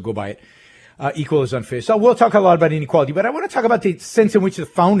 So go buy it. Equal is Unfair. So we'll talk a lot about inequality, but I want to talk about the sense in which the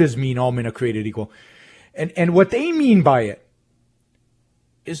founders mean all men are created equal. And what they mean by it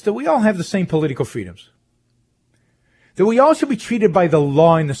is that we all have the same political freedoms. That we all should be treated by the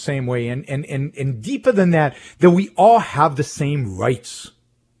law in the same way. And deeper than that we all have the same rights.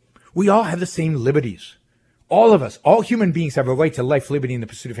 We all have the same liberties. All of us, all human beings have a right to life, liberty, and the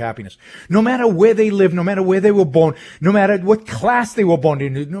pursuit of happiness. No matter where they live, no matter where they were born, no matter what class they were born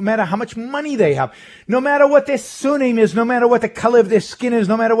in, no matter how much money they have, no matter what their surname is, no matter what the color of their skin is,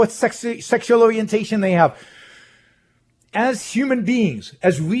 no matter what sexual orientation they have. As human beings,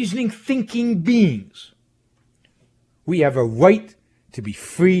 as reasoning, thinking beings, we have a right to be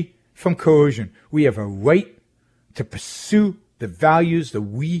free from coercion. We have a right to pursue the values that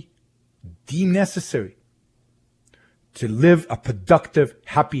we deem necessary to live a productive,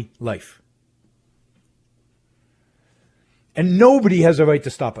 happy life. And nobody has a right to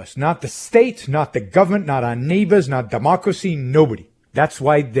stop us. Not the state, not the government, not our neighbors, not democracy, nobody. That's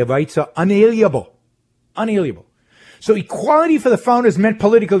why the rights are unalienable. Unalienable. So equality for the founders meant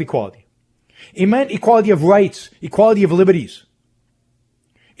political equality. It meant equality of rights, equality of liberties.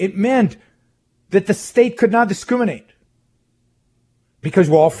 It meant that the state could not discriminate because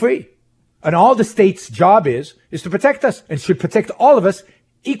we're all free. And all the state's job is to protect us and should protect all of us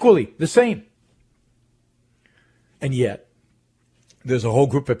equally, the same. And yet, there's a whole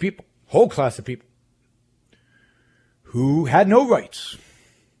group of people, whole class of people, who had no rights,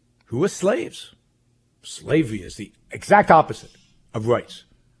 who were slaves. Slavery is the exact opposite of rights,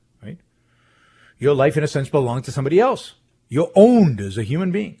 right? Your life, in a sense, belonged to somebody else. You're owned as a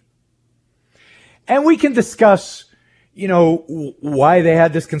human being. And we can discuss why they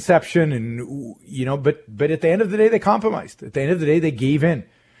had this conception and, but at the end of the day, they compromised. At the end of the day, they gave in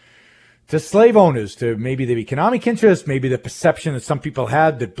to slave owners, to maybe their economic interest, maybe the perception that some people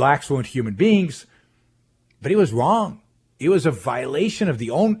had that blacks weren't human beings. But it was wrong. It was a violation of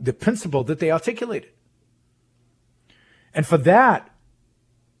the principle that they articulated. And for that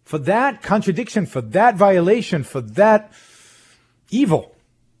contradiction, for that violation, for that evil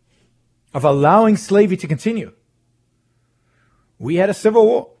of allowing slavery to continue, we had a civil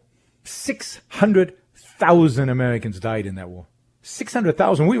war. 600,000 Americans died in that war.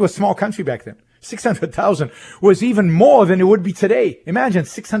 600,000. We were a small country back then. 600,000 was even more than it would be today. Imagine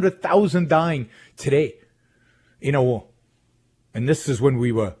 600,000 dying today in a war. And this is when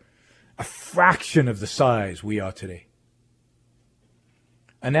we were a fraction of the size we are today.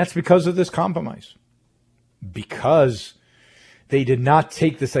 And that's because of this compromise. Because they did not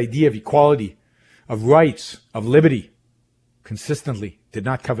take this idea of equality, of rights, of liberty, consistently, did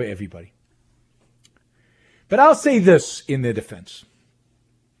not cover everybody. But I'll say this in their defense.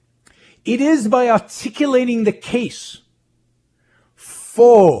 It is by articulating the case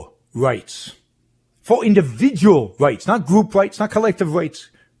for rights, for individual rights, not group rights, not collective rights.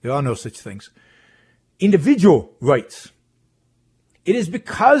 There are no such things. Individual rights. It is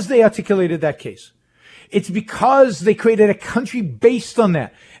because they articulated that case. It's because they created a country based on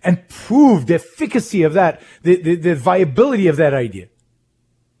that and proved the efficacy of that, the viability of that idea,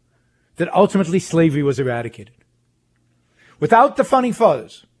 that ultimately slavery was eradicated. Without the Founding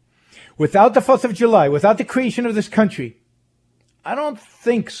Fathers, without the 4th of July, without the creation of this country, I don't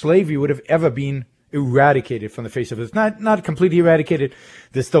think slavery would have ever been eradicated from the face of it. It's not completely eradicated.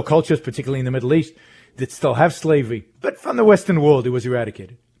 There's still cultures, particularly in the Middle East, that still have slavery. But from the Western world, it was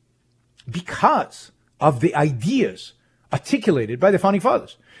eradicated. because of the ideas articulated by the Founding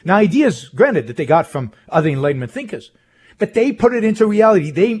Fathers. Now, ideas, granted, that they got from other Enlightenment thinkers, but they put it into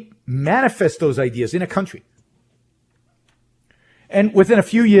reality. They manifest those ideas in a country. And within a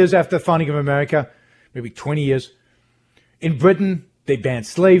few years after the founding of America, maybe 20 years, in Britain, they banned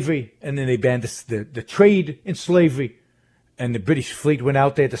slavery, and then they banned the trade in slavery, and the British fleet went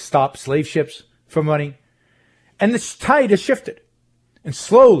out there to stop slave ships from running. And the tide has shifted. And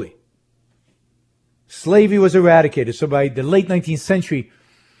slowly, slavery was eradicated. So by the late 19th century,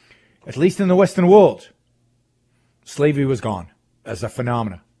 at least in the Western world, slavery was gone as a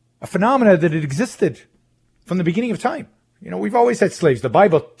phenomena. A phenomena that had existed from the beginning of time. You know, we've always had slaves. The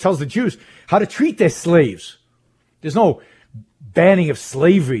Bible tells the Jews how to treat their slaves. There's no banning of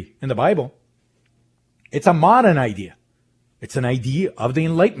slavery in the Bible. It's a modern idea. It's an idea of the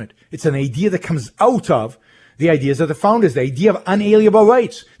Enlightenment. It's an idea that comes out of the ideas of the founders, the idea of unalienable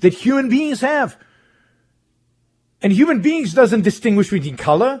rights that human beings have. And human beings doesn't distinguish between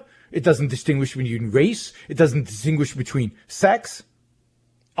color. It doesn't distinguish between race. It doesn't distinguish between sex.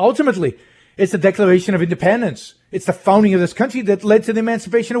 Ultimately, it's the Declaration of Independence. It's the founding of this country that led to the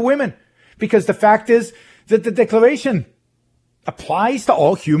emancipation of women. Because the fact is that the Declaration applies to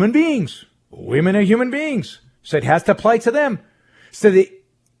all human beings. Women are human beings. So it has to apply to them. So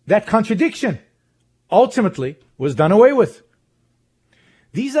that contradiction ultimately was done away with.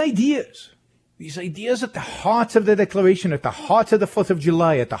 These ideas at the heart of the Declaration, at the heart of the 4th of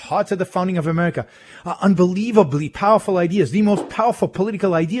July, at the heart of the founding of America, are unbelievably powerful ideas, the most powerful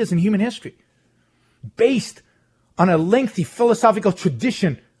political ideas in human history, based on a lengthy philosophical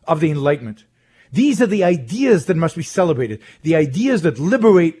tradition of the Enlightenment. These are the ideas that must be celebrated, the ideas that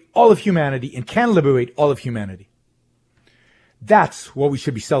liberate all of humanity and can liberate all of humanity. That's what we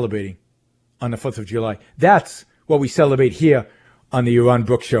should be celebrating on the 4th of July. That's what we celebrate here on the Yaron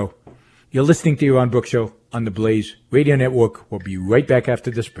Brook Show. You're listening to Yaron Brook Show on the Blaze Radio Network. We'll be right back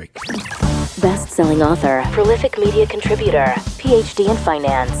after this break. Best-selling author, prolific media contributor, PhD in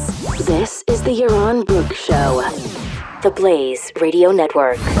finance. This is the Yaron Brook Show. The Blaze Radio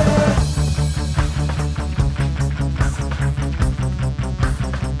Network.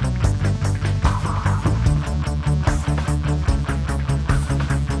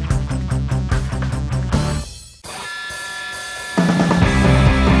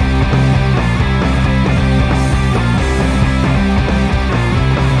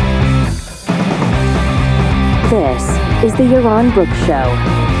 This is the Yaron Brook Show.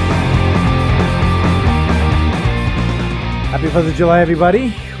 Happy 4th of July,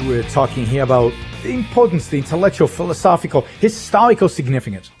 everybody. We're talking here about the importance, the intellectual, philosophical, historical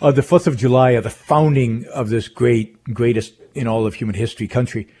significance of the 4th of July, of the founding of this greatest in all of human history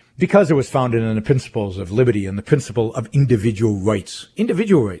country, because it was founded on the principles of liberty and the principle of individual rights.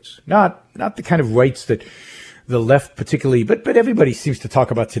 Individual rights, not the kind of rights that the left particularly, but everybody seems to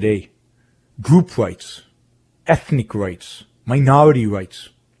talk about today. Group rights. Ethnic rights, minority rights.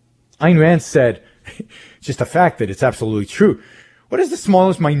 Ayn Rand said, it's just a fact that it's absolutely true. What is the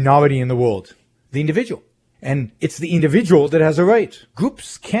smallest minority in the world? The individual. And it's the individual that has a right.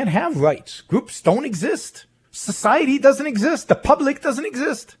 Groups can't have rights. Groups don't exist. Society doesn't exist. The public doesn't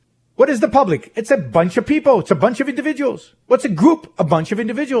exist. What is the public? It's a bunch of people. It's a bunch of individuals. What's a group? A bunch of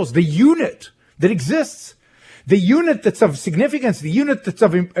individuals. The unit that exists. The unit that's of significance, the unit that's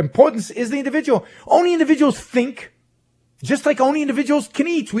of importance is the individual. Only individuals think, just like only individuals can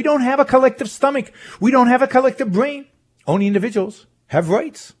eat. We don't have a collective stomach. We don't have a collective brain. Only individuals have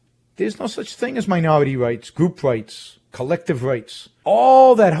rights. There's no such thing as minority rights, group rights, collective rights.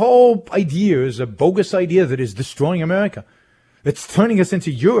 All that whole idea is a bogus idea that is destroying America. It's turning us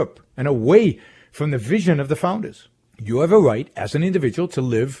into Europe and away from the vision of the founders. You have a right as an individual to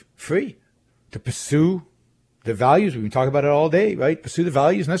live free, to pursue the values. We've been talking about it all day, right? Pursue the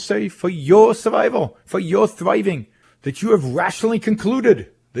values necessary for your survival, for your thriving, that you have rationally concluded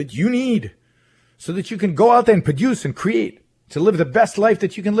that you need so that you can go out there and produce and create to live the best life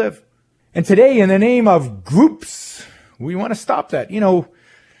that you can live. And today, in the name of groups, we want to stop that. You know,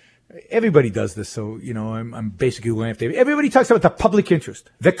 everybody does this, so, you know, I'm basically going after everybody talks about the public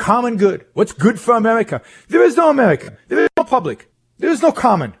interest, the common good, what's good for America. There is no America. There is no public. There is no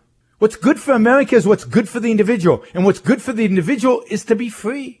common. What's good for America is what's good for the individual. And what's good for the individual is to be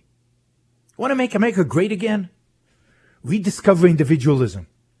free. You want to make America great again? Rediscover individualism.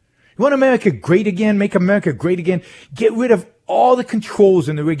 You want America great again? Make America great again? Get rid of all the controls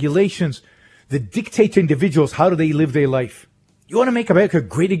and the regulations that dictate to individuals how do they live their life. You want to make America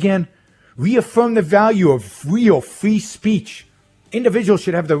great again? Reaffirm the value of real free speech. Individuals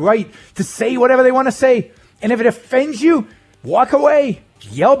should have the right to say whatever they want to say. And if it offends you, Walk away.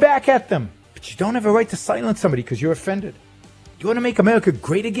 Yell back at them. But you don't have a right to silence somebody because you're offended. You want to make America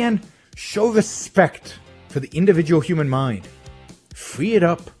great again? Show respect for the individual human mind. Free it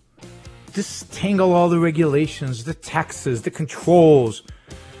up. Disentangle all the regulations, the taxes, the controls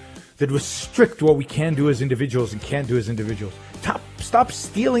that restrict what we can do as individuals and can't do as individuals. Stop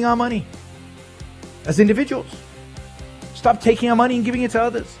stealing our money as individuals. Stop taking our money and giving it to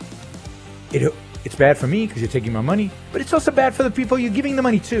others. It's bad for me because you're taking my money, but it's also bad for the people you're giving the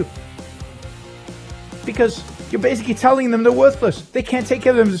money to. Because you're basically telling them they're worthless. They can't take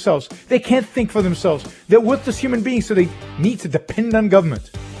care of themselves. They can't think for themselves. They're worthless human beings, so they need to depend on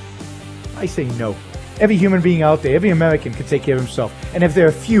government. I say no. Every human being out there, every American can take care of himself. And if there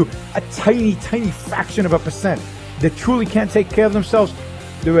are a tiny, tiny fraction of a percent that truly can't take care of themselves,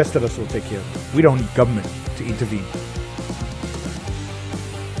 the rest of us will take care of them. We don't need government to intervene.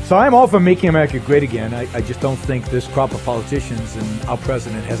 So I'm all for making America great again. I just don't think this crop of politicians and our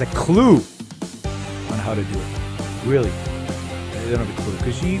president has a clue on how to do it. Really. They don't have a clue.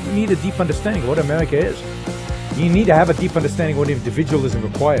 Because you need a deep understanding of what America is. You need to have a deep understanding of what individualism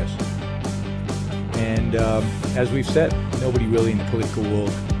requires. And as we've said, nobody really in the political world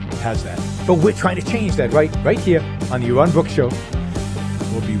has that. But we're trying to change that right here on the Yaron Brook Show.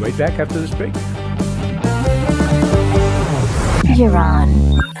 We'll be right back after this break.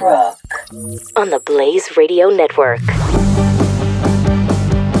 Yaron Brook On the Blaze Radio Network.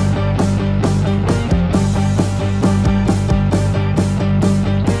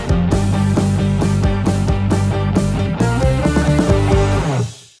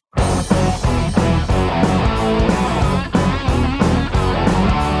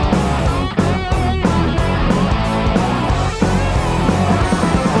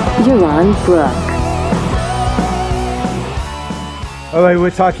 Yaron Brook. All right,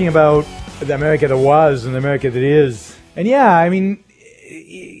 we're talking about the America that was and the America that is. And yeah, I mean,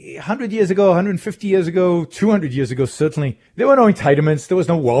 100 years ago, 150 years ago, 200 years ago, certainly, there were no entitlements, there was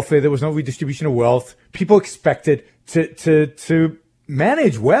no welfare, there was no redistribution of wealth. People expected to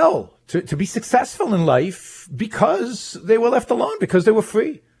manage well, to be successful in life because they were left alone, because they were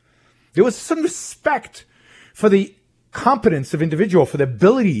free. There was some respect for the competence of individual, for the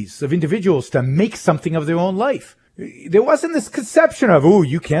abilities of individuals to make something of their own life. There wasn't this conception of, oh,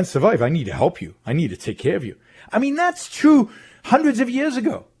 you can't survive. I need to help you. I need to take care of you. I mean, that's true hundreds of years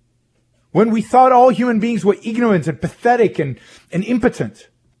ago when we thought all human beings were ignorant and pathetic and impotent.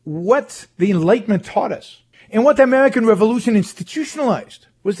 What the Enlightenment taught us and what the American Revolution institutionalized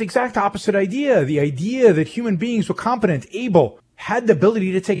was the exact opposite idea. The idea that human beings were competent, able, had the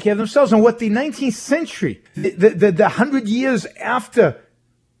ability to take care of themselves. And what the 19th century, the 100 years after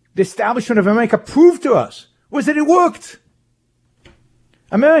the establishment of America proved to us was that it worked.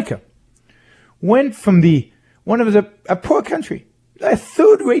 America went from a poor country, a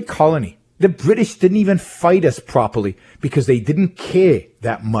third-rate colony. The British didn't even fight us properly because they didn't care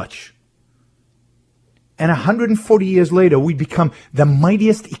that much. And 140 years later, we become the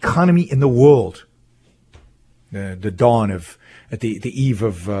mightiest economy in the world. The dawn of, at the eve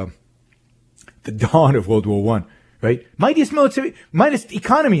of the dawn of World War I, right? Mightiest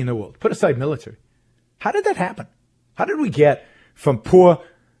economy in the world. Put aside military. How did that happen? How did we get from poor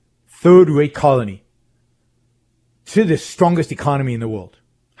third-rate colony to the strongest economy in the world?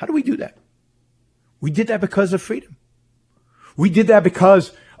 How do we do that? We did that because of freedom. We did that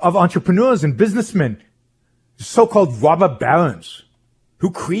because of entrepreneurs and businessmen, so-called robber barons,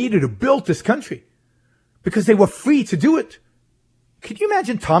 who built this country because they were free to do it. Could you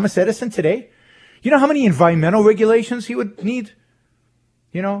imagine Thomas Edison today? You know how many environmental regulations he would need?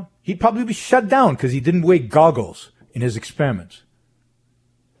 You know, he'd probably be shut down because he didn't wear goggles in his experiments.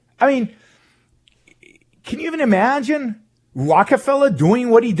 I mean, can you even imagine Rockefeller doing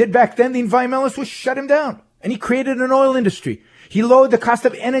what he did back then? The environmentalists would shut him down. And he created an oil industry. He lowered the cost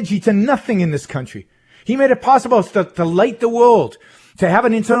of energy to nothing in this country. He made it possible to light the world, to have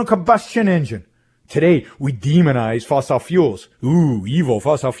an internal combustion engine. Today, we demonize fossil fuels. Ooh, evil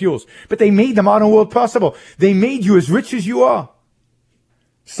fossil fuels. But they made the modern world possible. They made you as rich as you are.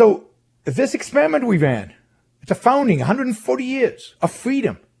 So this experiment we ran, it's a founding, 140 years of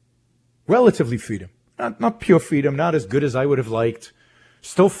freedom, relatively freedom, not pure freedom, not as good as I would have liked,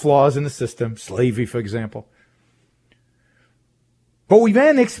 still flaws in the system, slavery, for example. But we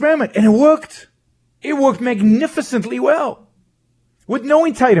ran the experiment and it worked. It worked magnificently well, with no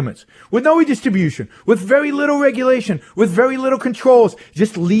entitlements, with no redistribution, with very little regulation, with very little controls,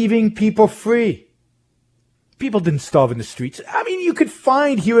 just leaving people free. People didn't starve in the streets. I mean, you could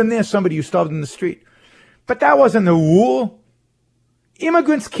find here and there somebody who starved in the street. But that wasn't the rule.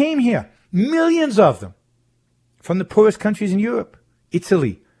 Immigrants came here, millions of them, from the poorest countries in Europe,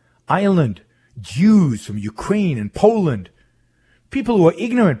 Italy, Ireland, Jews from Ukraine and Poland, people who are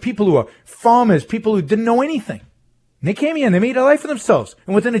ignorant, people who are farmers, people who didn't know anything. And they came here and they made a life for themselves.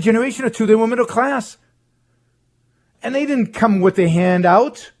 And within a generation or two, they were middle class. And they didn't come with their hand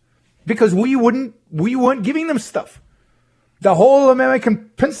out because we weren't giving them stuff. The whole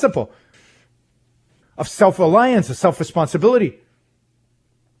American principle of self-reliance, of self-responsibility.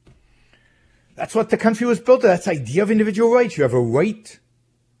 That's what the country was built on. That's the idea of individual rights. You have a right,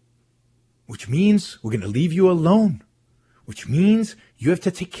 which means we're going to leave you alone, which means you have to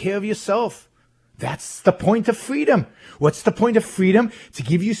take care of yourself. That's the point of freedom. What's the point of freedom? To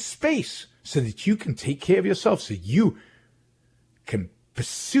give you space so that you can take care of yourself, so you can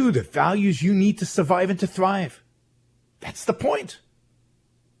pursue the values you need to survive and to thrive. That's the point.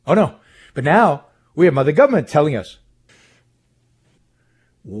 Oh no, but now we have Mother Government telling us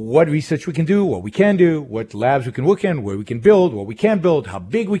what research we can do, what we can do, what labs we can work in, where we can build, what we can't build, how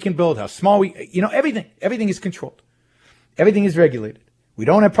big we can build, how small everything is controlled. Everything is regulated. We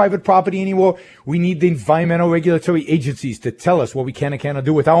don't have private property anymore. We need the environmental regulatory agencies to tell us what we can and cannot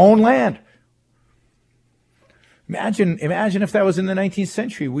do with our own land. Imagine if that was in the 19th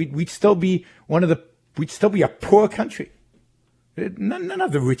century. We'd still be a poor country. None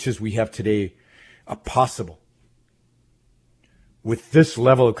of the riches we have today are possible with this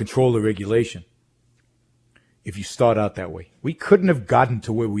level of control or regulation. If you start out that way, we couldn't have gotten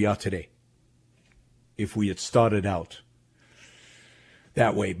to where we are today if we had started out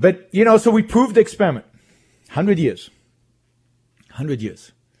that way. But, so we proved the experiment. 100 years.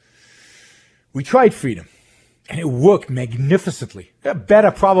 We tried freedom, and it worked magnificently.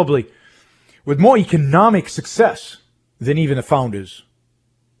 Better, probably, with more economic success than even the founders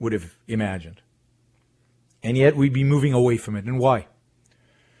would have imagined. And yet we'd be moving away from it. And why?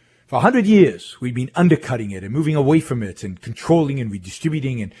 For 100 years, we've been undercutting it and moving away from it and controlling and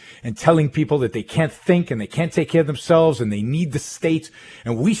redistributing and telling people that they can't think and they can't take care of themselves and they need the state.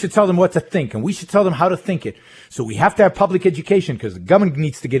 And we should tell them what to think and we should tell them how to think it. So we have to have public education because the government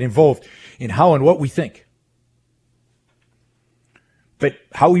needs to get involved in how and what we think. But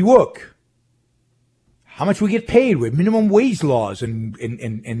how we work, how much we get paid with minimum wage laws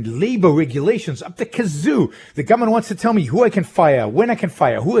and labor regulations up the kazoo. The government wants to tell me who I can fire, when I can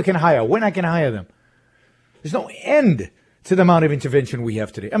fire, who I can hire, when I can hire them. There's no end to the amount of intervention we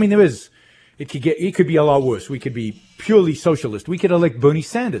have today. I mean, there is. It could be a lot worse. We could be purely socialist. We could elect Bernie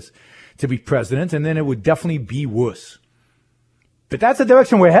Sanders to be president, and then it would definitely be worse. But that's the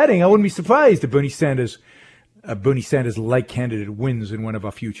direction we're heading. I wouldn't be surprised if Bernie Sanders-like candidate wins in one of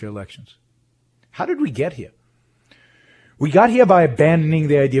our future elections. How did we get here? We got here by abandoning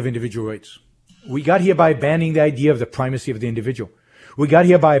the idea of individual rights. We got here by abandoning the idea of the primacy of the individual. We got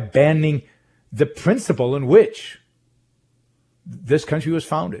here by abandoning the principle in which this country was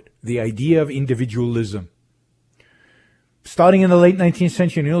founded, the idea of individualism. Starting in the late 19th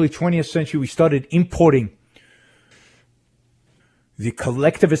century and early 20th century, we started importing the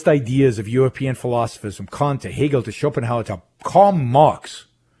collectivist ideas of European philosophers, from Kant to Hegel to Schopenhauer to Karl Marx.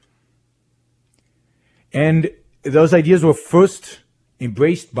 And those ideas were first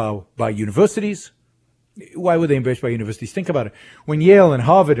embraced by universities. Why were they embraced by universities? Think about it. When Yale and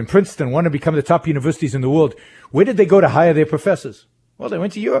Harvard and Princeton wanted to become the top universities in the world, where did they go to hire their professors? Well, they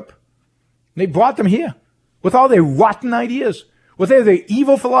went to Europe. They brought them here with all their rotten ideas, with all their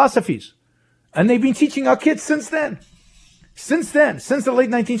evil philosophies. And they've been teaching our kids since then. Since the late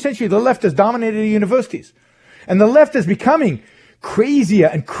 19th century, the left has dominated the universities. And the left is becoming crazier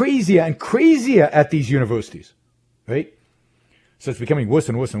and crazier and crazier at these universities, right? So it's becoming worse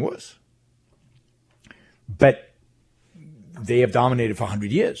and worse and worse. But they have dominated for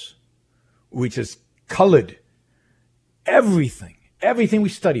 100 years, which has colored everything we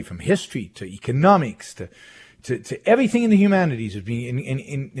study, from history to economics to everything in the humanities, is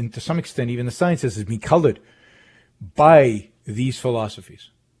being, and to some extent even the sciences, has been colored by these philosophies.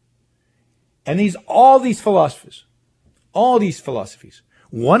 And all these philosophies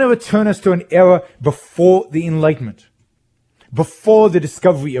want to return us to an era before the Enlightenment, before the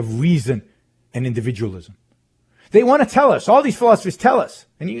discovery of reason and individualism. They want to tell us, all these philosophers tell us,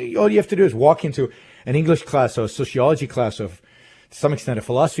 and all you have to do is walk into an English class or a sociology class or, to some extent, a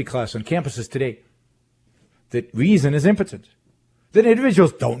philosophy class on campuses today, that reason is impotent. That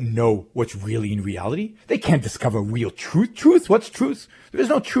individuals don't know what's really in reality. They can't discover real truth. Truth? What's truth? There is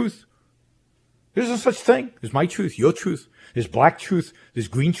no truth. There's no such thing. There's my truth, your truth. There's black truth. There's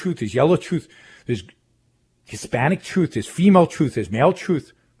green truth. There's yellow truth. There's Hispanic truth. There's female truth. There's male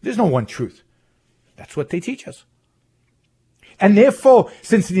truth. There's no one truth. That's what they teach us. And therefore,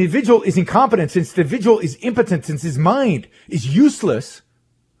 since the individual is incompetent, since the individual is impotent, since his mind is useless,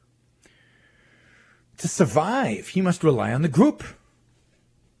 to survive, he must rely on the group.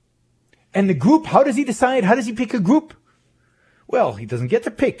 And the group, how does he decide? How does he pick a group? Well, he doesn't get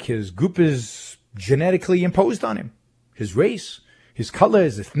to pick. His group is genetically imposed on him. His race, his color,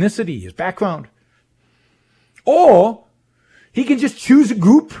 his ethnicity, his background. Or he can just choose a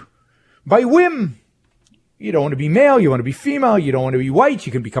group by whim. You don't want to be male, you want to be female, you don't want to be white,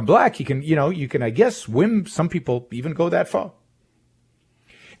 you can become black, you can, I guess, whim. Some people even go that far.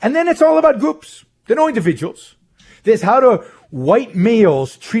 And then it's all about groups. They're no individuals. There's how do white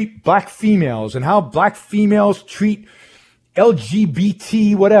males treat black females and how black females treat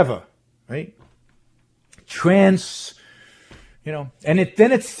LGBT whatever, right? Trans, and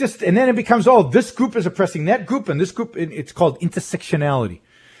then it becomes, this group is oppressing that group and this group, it's called intersectionality.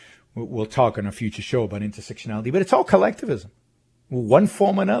 We'll talk on a future show about intersectionality, but it's all collectivism, one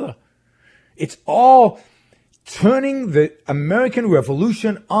form or another. It's all turning the American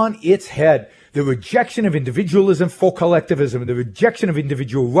Revolution on its head. The rejection of individualism for collectivism, the rejection of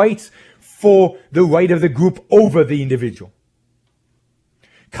individual rights for the right of the group over the individual.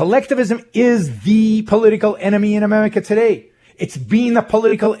 Collectivism is the political enemy in America today. It's been the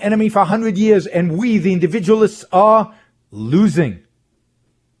political enemy for 100 years, and we, the individualists, are losing.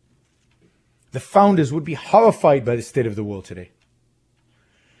 The founders would be horrified by the state of the world today.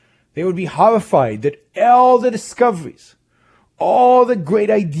 They would be horrified that all the discoveries, all the great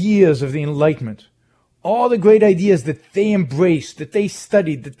ideas of the Enlightenment, all the great ideas that they embraced, that they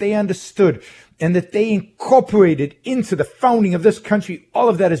studied, that they understood, and that they incorporated into the founding of this country, all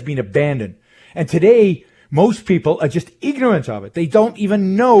of that has been abandoned. And today, most people are just ignorant of it. They don't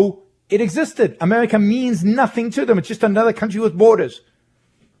even know it existed. America means nothing to them. It's just another country with borders.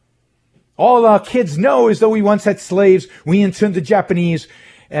 All our kids know is that we once had slaves, we interned the Japanese,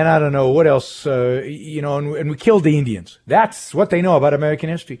 and I don't know what else, and we killed the Indians. That's what they know about American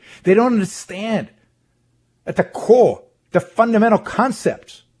history. They don't understand at the core, the fundamental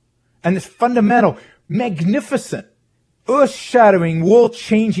concepts and this fundamental, magnificent, earth-shattering,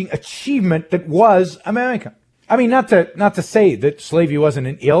 world-changing achievement that was America. I mean, not to say that slavery wasn't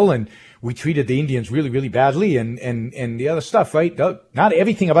an ill and we treated the Indians really, really badly and the other stuff, right? Not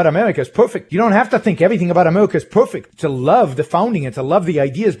everything about America is perfect. You don't have to think everything about America is perfect to love the founding and to love the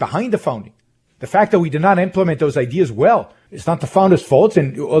ideas behind the founding. The fact that we did not implement those ideas well, it's not the founders' fault,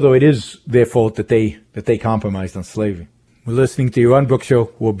 and although it is their fault that they compromised on slavery. We're listening to Yaron Brook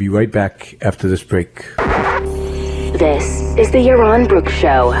Show. We'll be right back after this break. This is the Yaron Brook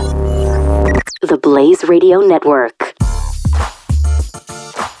Show, the Blaze Radio Network.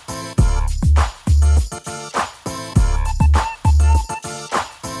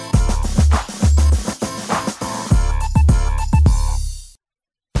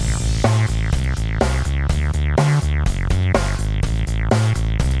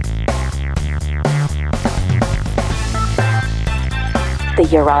 The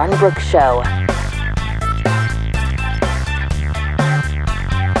Yaron Brook Show.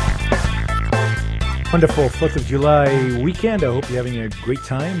 Wonderful 4th of July weekend. I hope you're having a great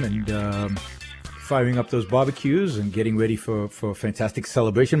time and firing up those barbecues and getting ready for a fantastic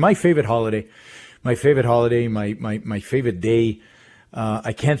celebration. My favorite holiday, my favorite day.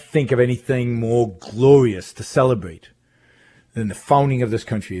 I can't think of anything more glorious to celebrate than the founding of this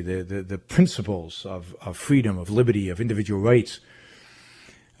country, the principles of freedom, of liberty, of individual rights.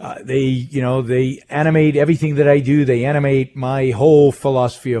 They animate everything that I do. They animate my whole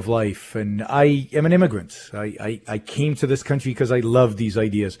philosophy of life. And I am an immigrant. I came to this country because I love these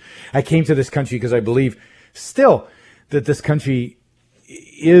ideas. I came to this country because I believe still that this country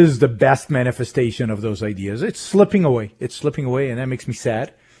is the best manifestation of those ideas. It's slipping away. And that makes me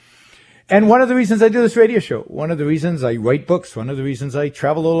sad. And one of the reasons I do this radio show, one of the reasons I write books, one of the reasons I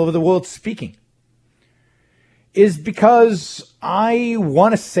travel all over the world speaking, is because I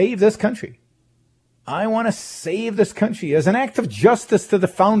want to save this country. I want to save this country as an act of justice to the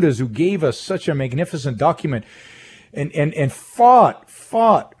founders who gave us such a magnificent document and fought,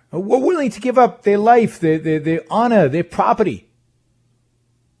 were willing to give up their life, their honor, their property.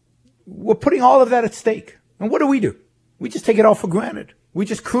 We're putting all of that at stake. And what do? We just take it all for granted. We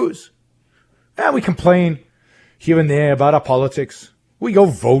just cruise. And we complain here and there about our politics. We go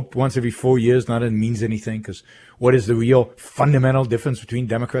vote once every 4 years, not that it means anything, because what is the real fundamental difference between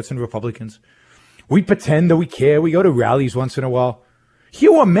Democrats and Republicans? We pretend that we care. We go to rallies once in a while.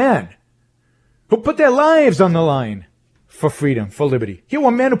 Here were men who put their lives on the line for freedom, for liberty. Here were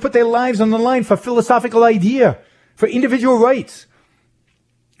men who put their lives on the line for philosophical idea, for individual rights,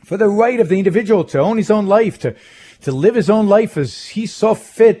 for the right of the individual to own his own life, to live his own life as he saw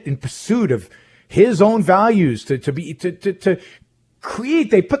fit in pursuit of his own values, to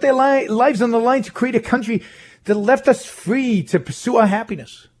create. They put their lives on the line to create a country that left us free to pursue our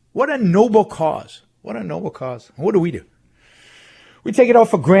happiness. What a noble cause. What a noble cause. What do? We take it all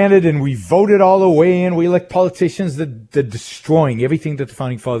for granted and we vote it all away and we elect politicians that are destroying everything that the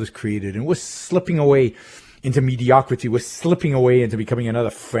Founding Fathers created. And we're slipping away into mediocrity. We're slipping away into becoming another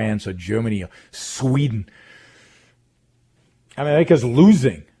France or Germany or Sweden. America's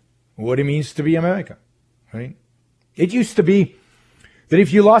losing what it means to be America, right? It used to be that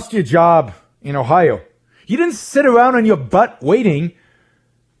if you lost your job in Ohio, you didn't sit around on your butt waiting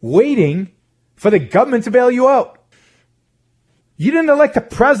for the government to bail you out. You didn't elect a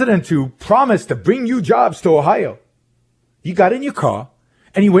president who promised to bring you jobs to Ohio. You got in your car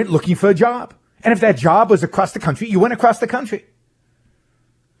and you went looking for a job. And if that job was across the country, you went across the country.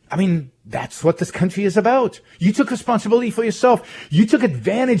 I mean, that's what this country is about. You took responsibility for yourself. You took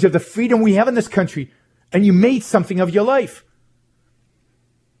advantage of the freedom we have in this country and you made something of your life.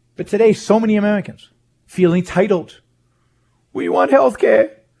 But today, so many Americans feel entitled. We want health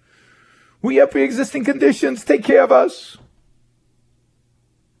care. We have pre-existing conditions. Take care of us.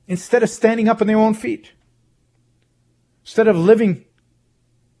 Instead of standing up on their own feet. Instead of living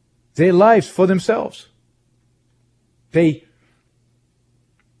their lives for themselves. They,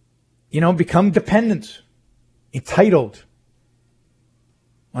 become dependent, entitled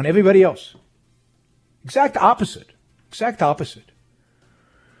on everybody else. Exact opposite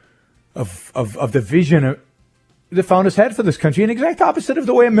of the vision the founders had for this country, and exact opposite of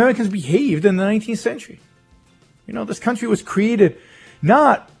the way Americans behaved in the 19th century. This country was created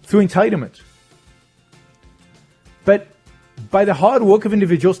not through entitlement, but by the hard work of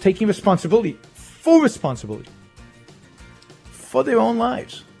individuals taking responsibility, full responsibility, for their own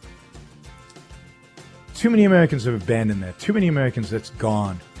lives. Too many Americans have abandoned that. Too many Americans, that's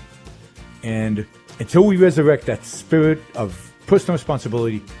gone. And until we resurrect that spirit of personal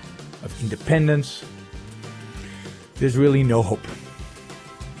responsibility, of independence, there's really no hope.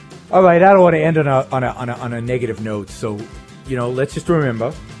 All right, I don't want to end on a negative note, so let's just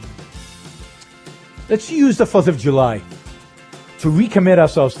remember. Let's use the 4th of July to recommit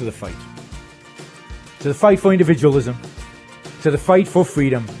ourselves to the fight. To the fight for individualism, to the fight for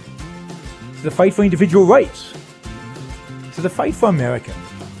freedom, to the fight for individual rights, to the fight for America.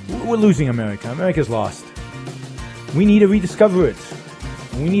 We're losing America. America's lost. We need to rediscover it.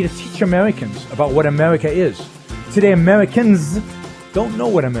 We need to teach Americans about what America is. Today, Americans don't know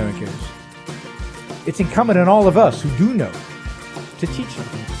what America is. It's incumbent on all of us who do know to teach them.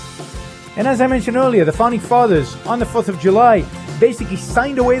 And as I mentioned earlier, the Founding Fathers on the 4th of July basically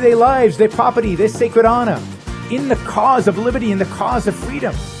signed away their lives, their property, their sacred honor in the cause of liberty, in the cause of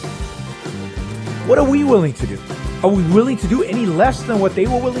freedom. What are we willing to do? Are we willing to do any less than what they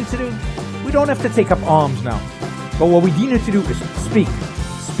were willing to do? We don't have to take up arms now. But what we need to do is speak.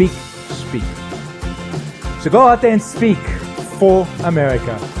 Speak. Speak. So go out there and speak for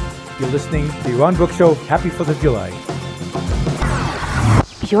America. You're listening to the Yaron Brook Show. Happy 4th of July.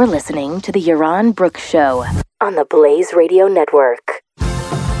 You're listening to the Yaron Brook Show on the Blaze Radio Network.